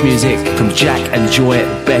house music. From Jack and Joy,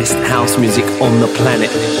 best house music on the planet.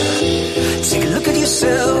 Take a look at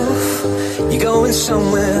yourself. You're going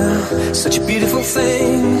somewhere. Such a beautiful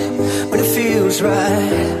thing when it feels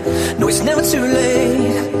right. No, it's never too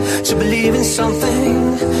late to believe in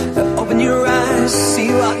something. Open your eyes,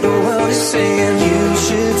 see what the world is saying. You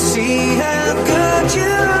should see how good you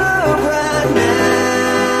are right now.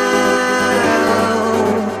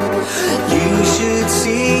 You should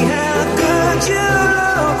see how good you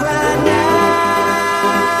look right now.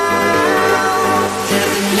 Let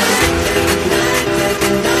the night, let the night, let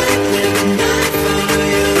the night, let the night follow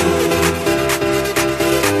you.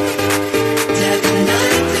 Let the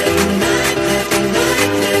night, let the night, let the night,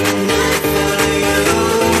 let the night follow you.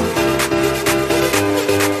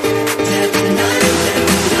 Let the night, let the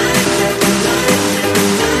night, let the night, let the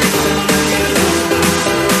night follow you.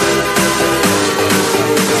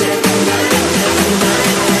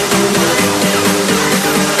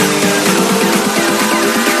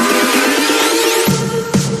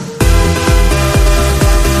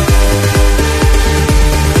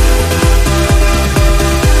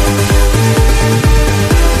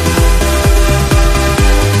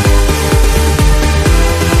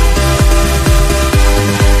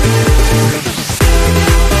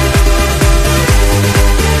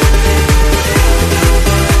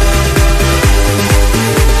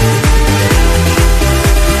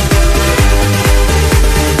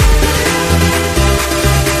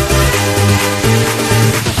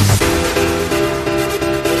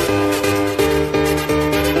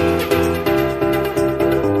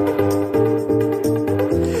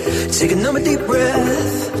 Take another deep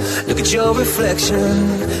breath. Look at your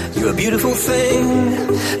reflection. You're a beautiful thing,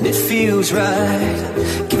 and it feels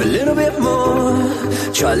right. Give a little bit more.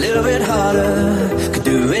 Try a little bit harder. Could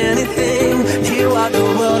do anything. Hear what the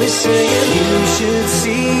world is saying. You should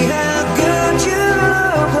see how good you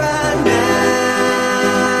look right now.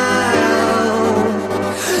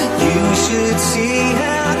 You should see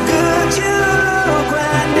how good you look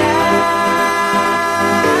right now.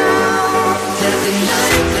 Let the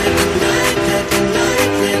night, let the night, let the night,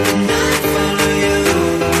 let the night follow you,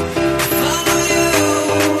 follow you.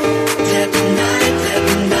 Let the night, let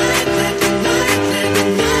the night, let the night, let the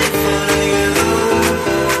night follow you.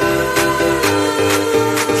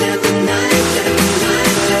 Let the night, let the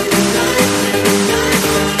night, let the night, let the night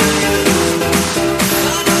follow you,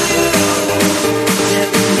 follow you. Let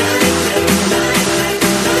the night, let the night, let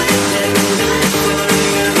the night, let the night follow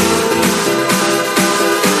you.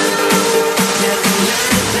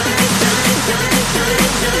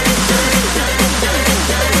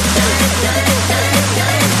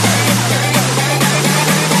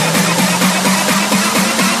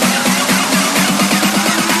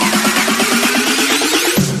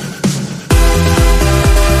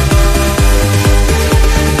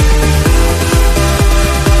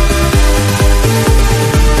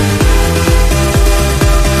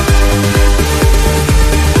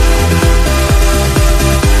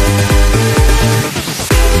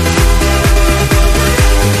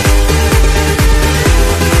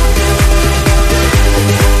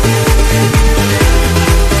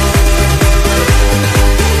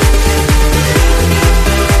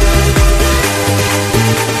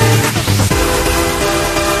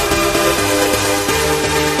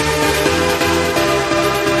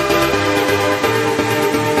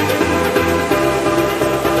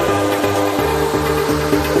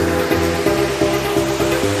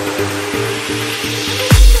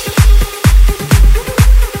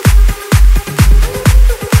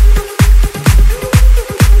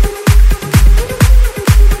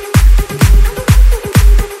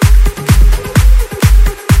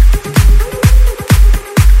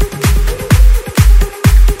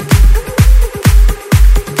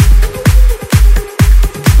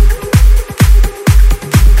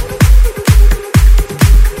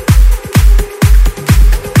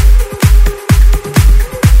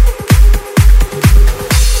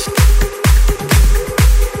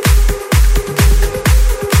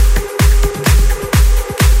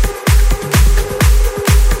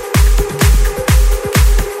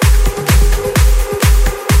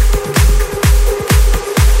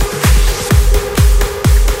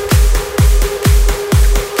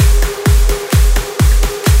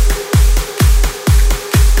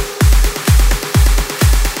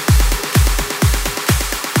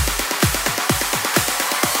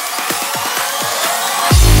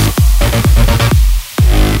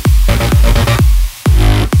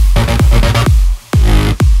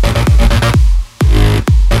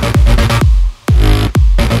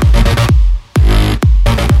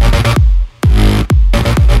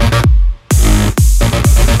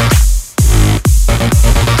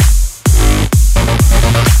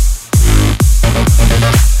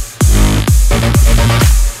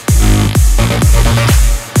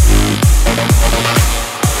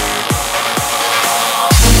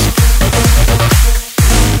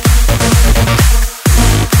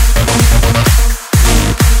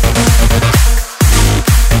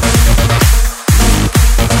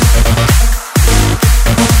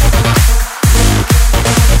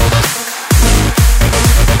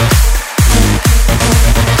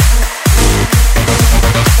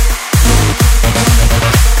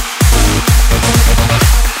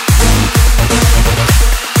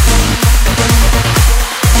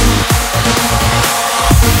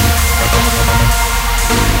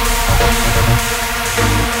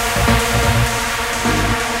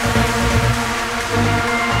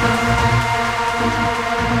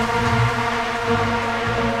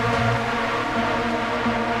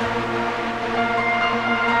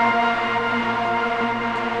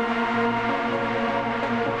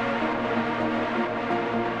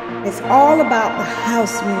 It's all about the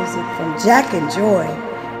house music from Jack and Joy,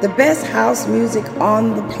 the best house music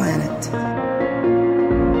on the planet.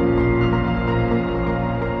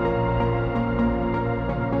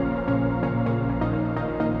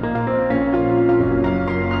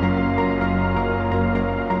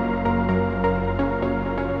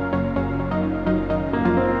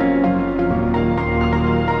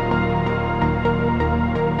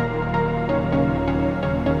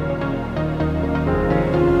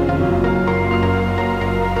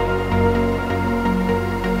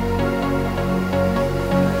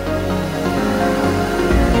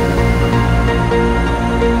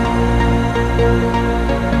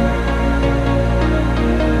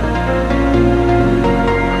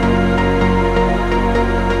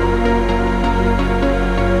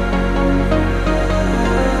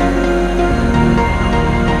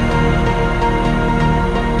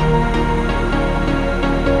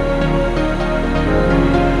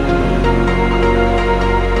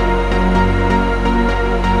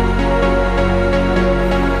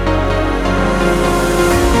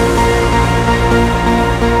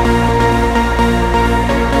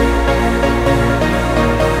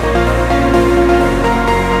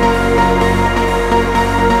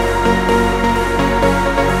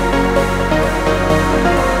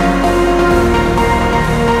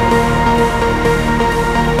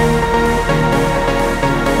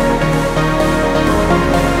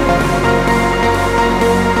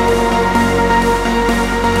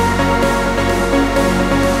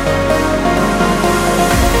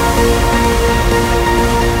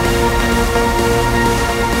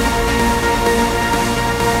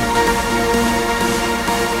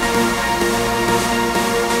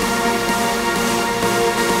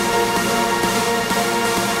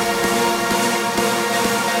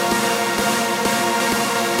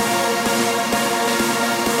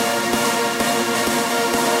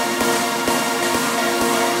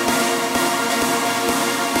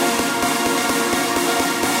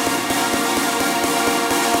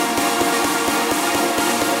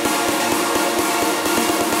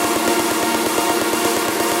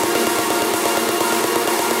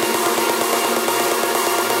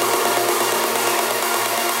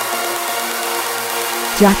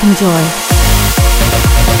 Jack and Joy.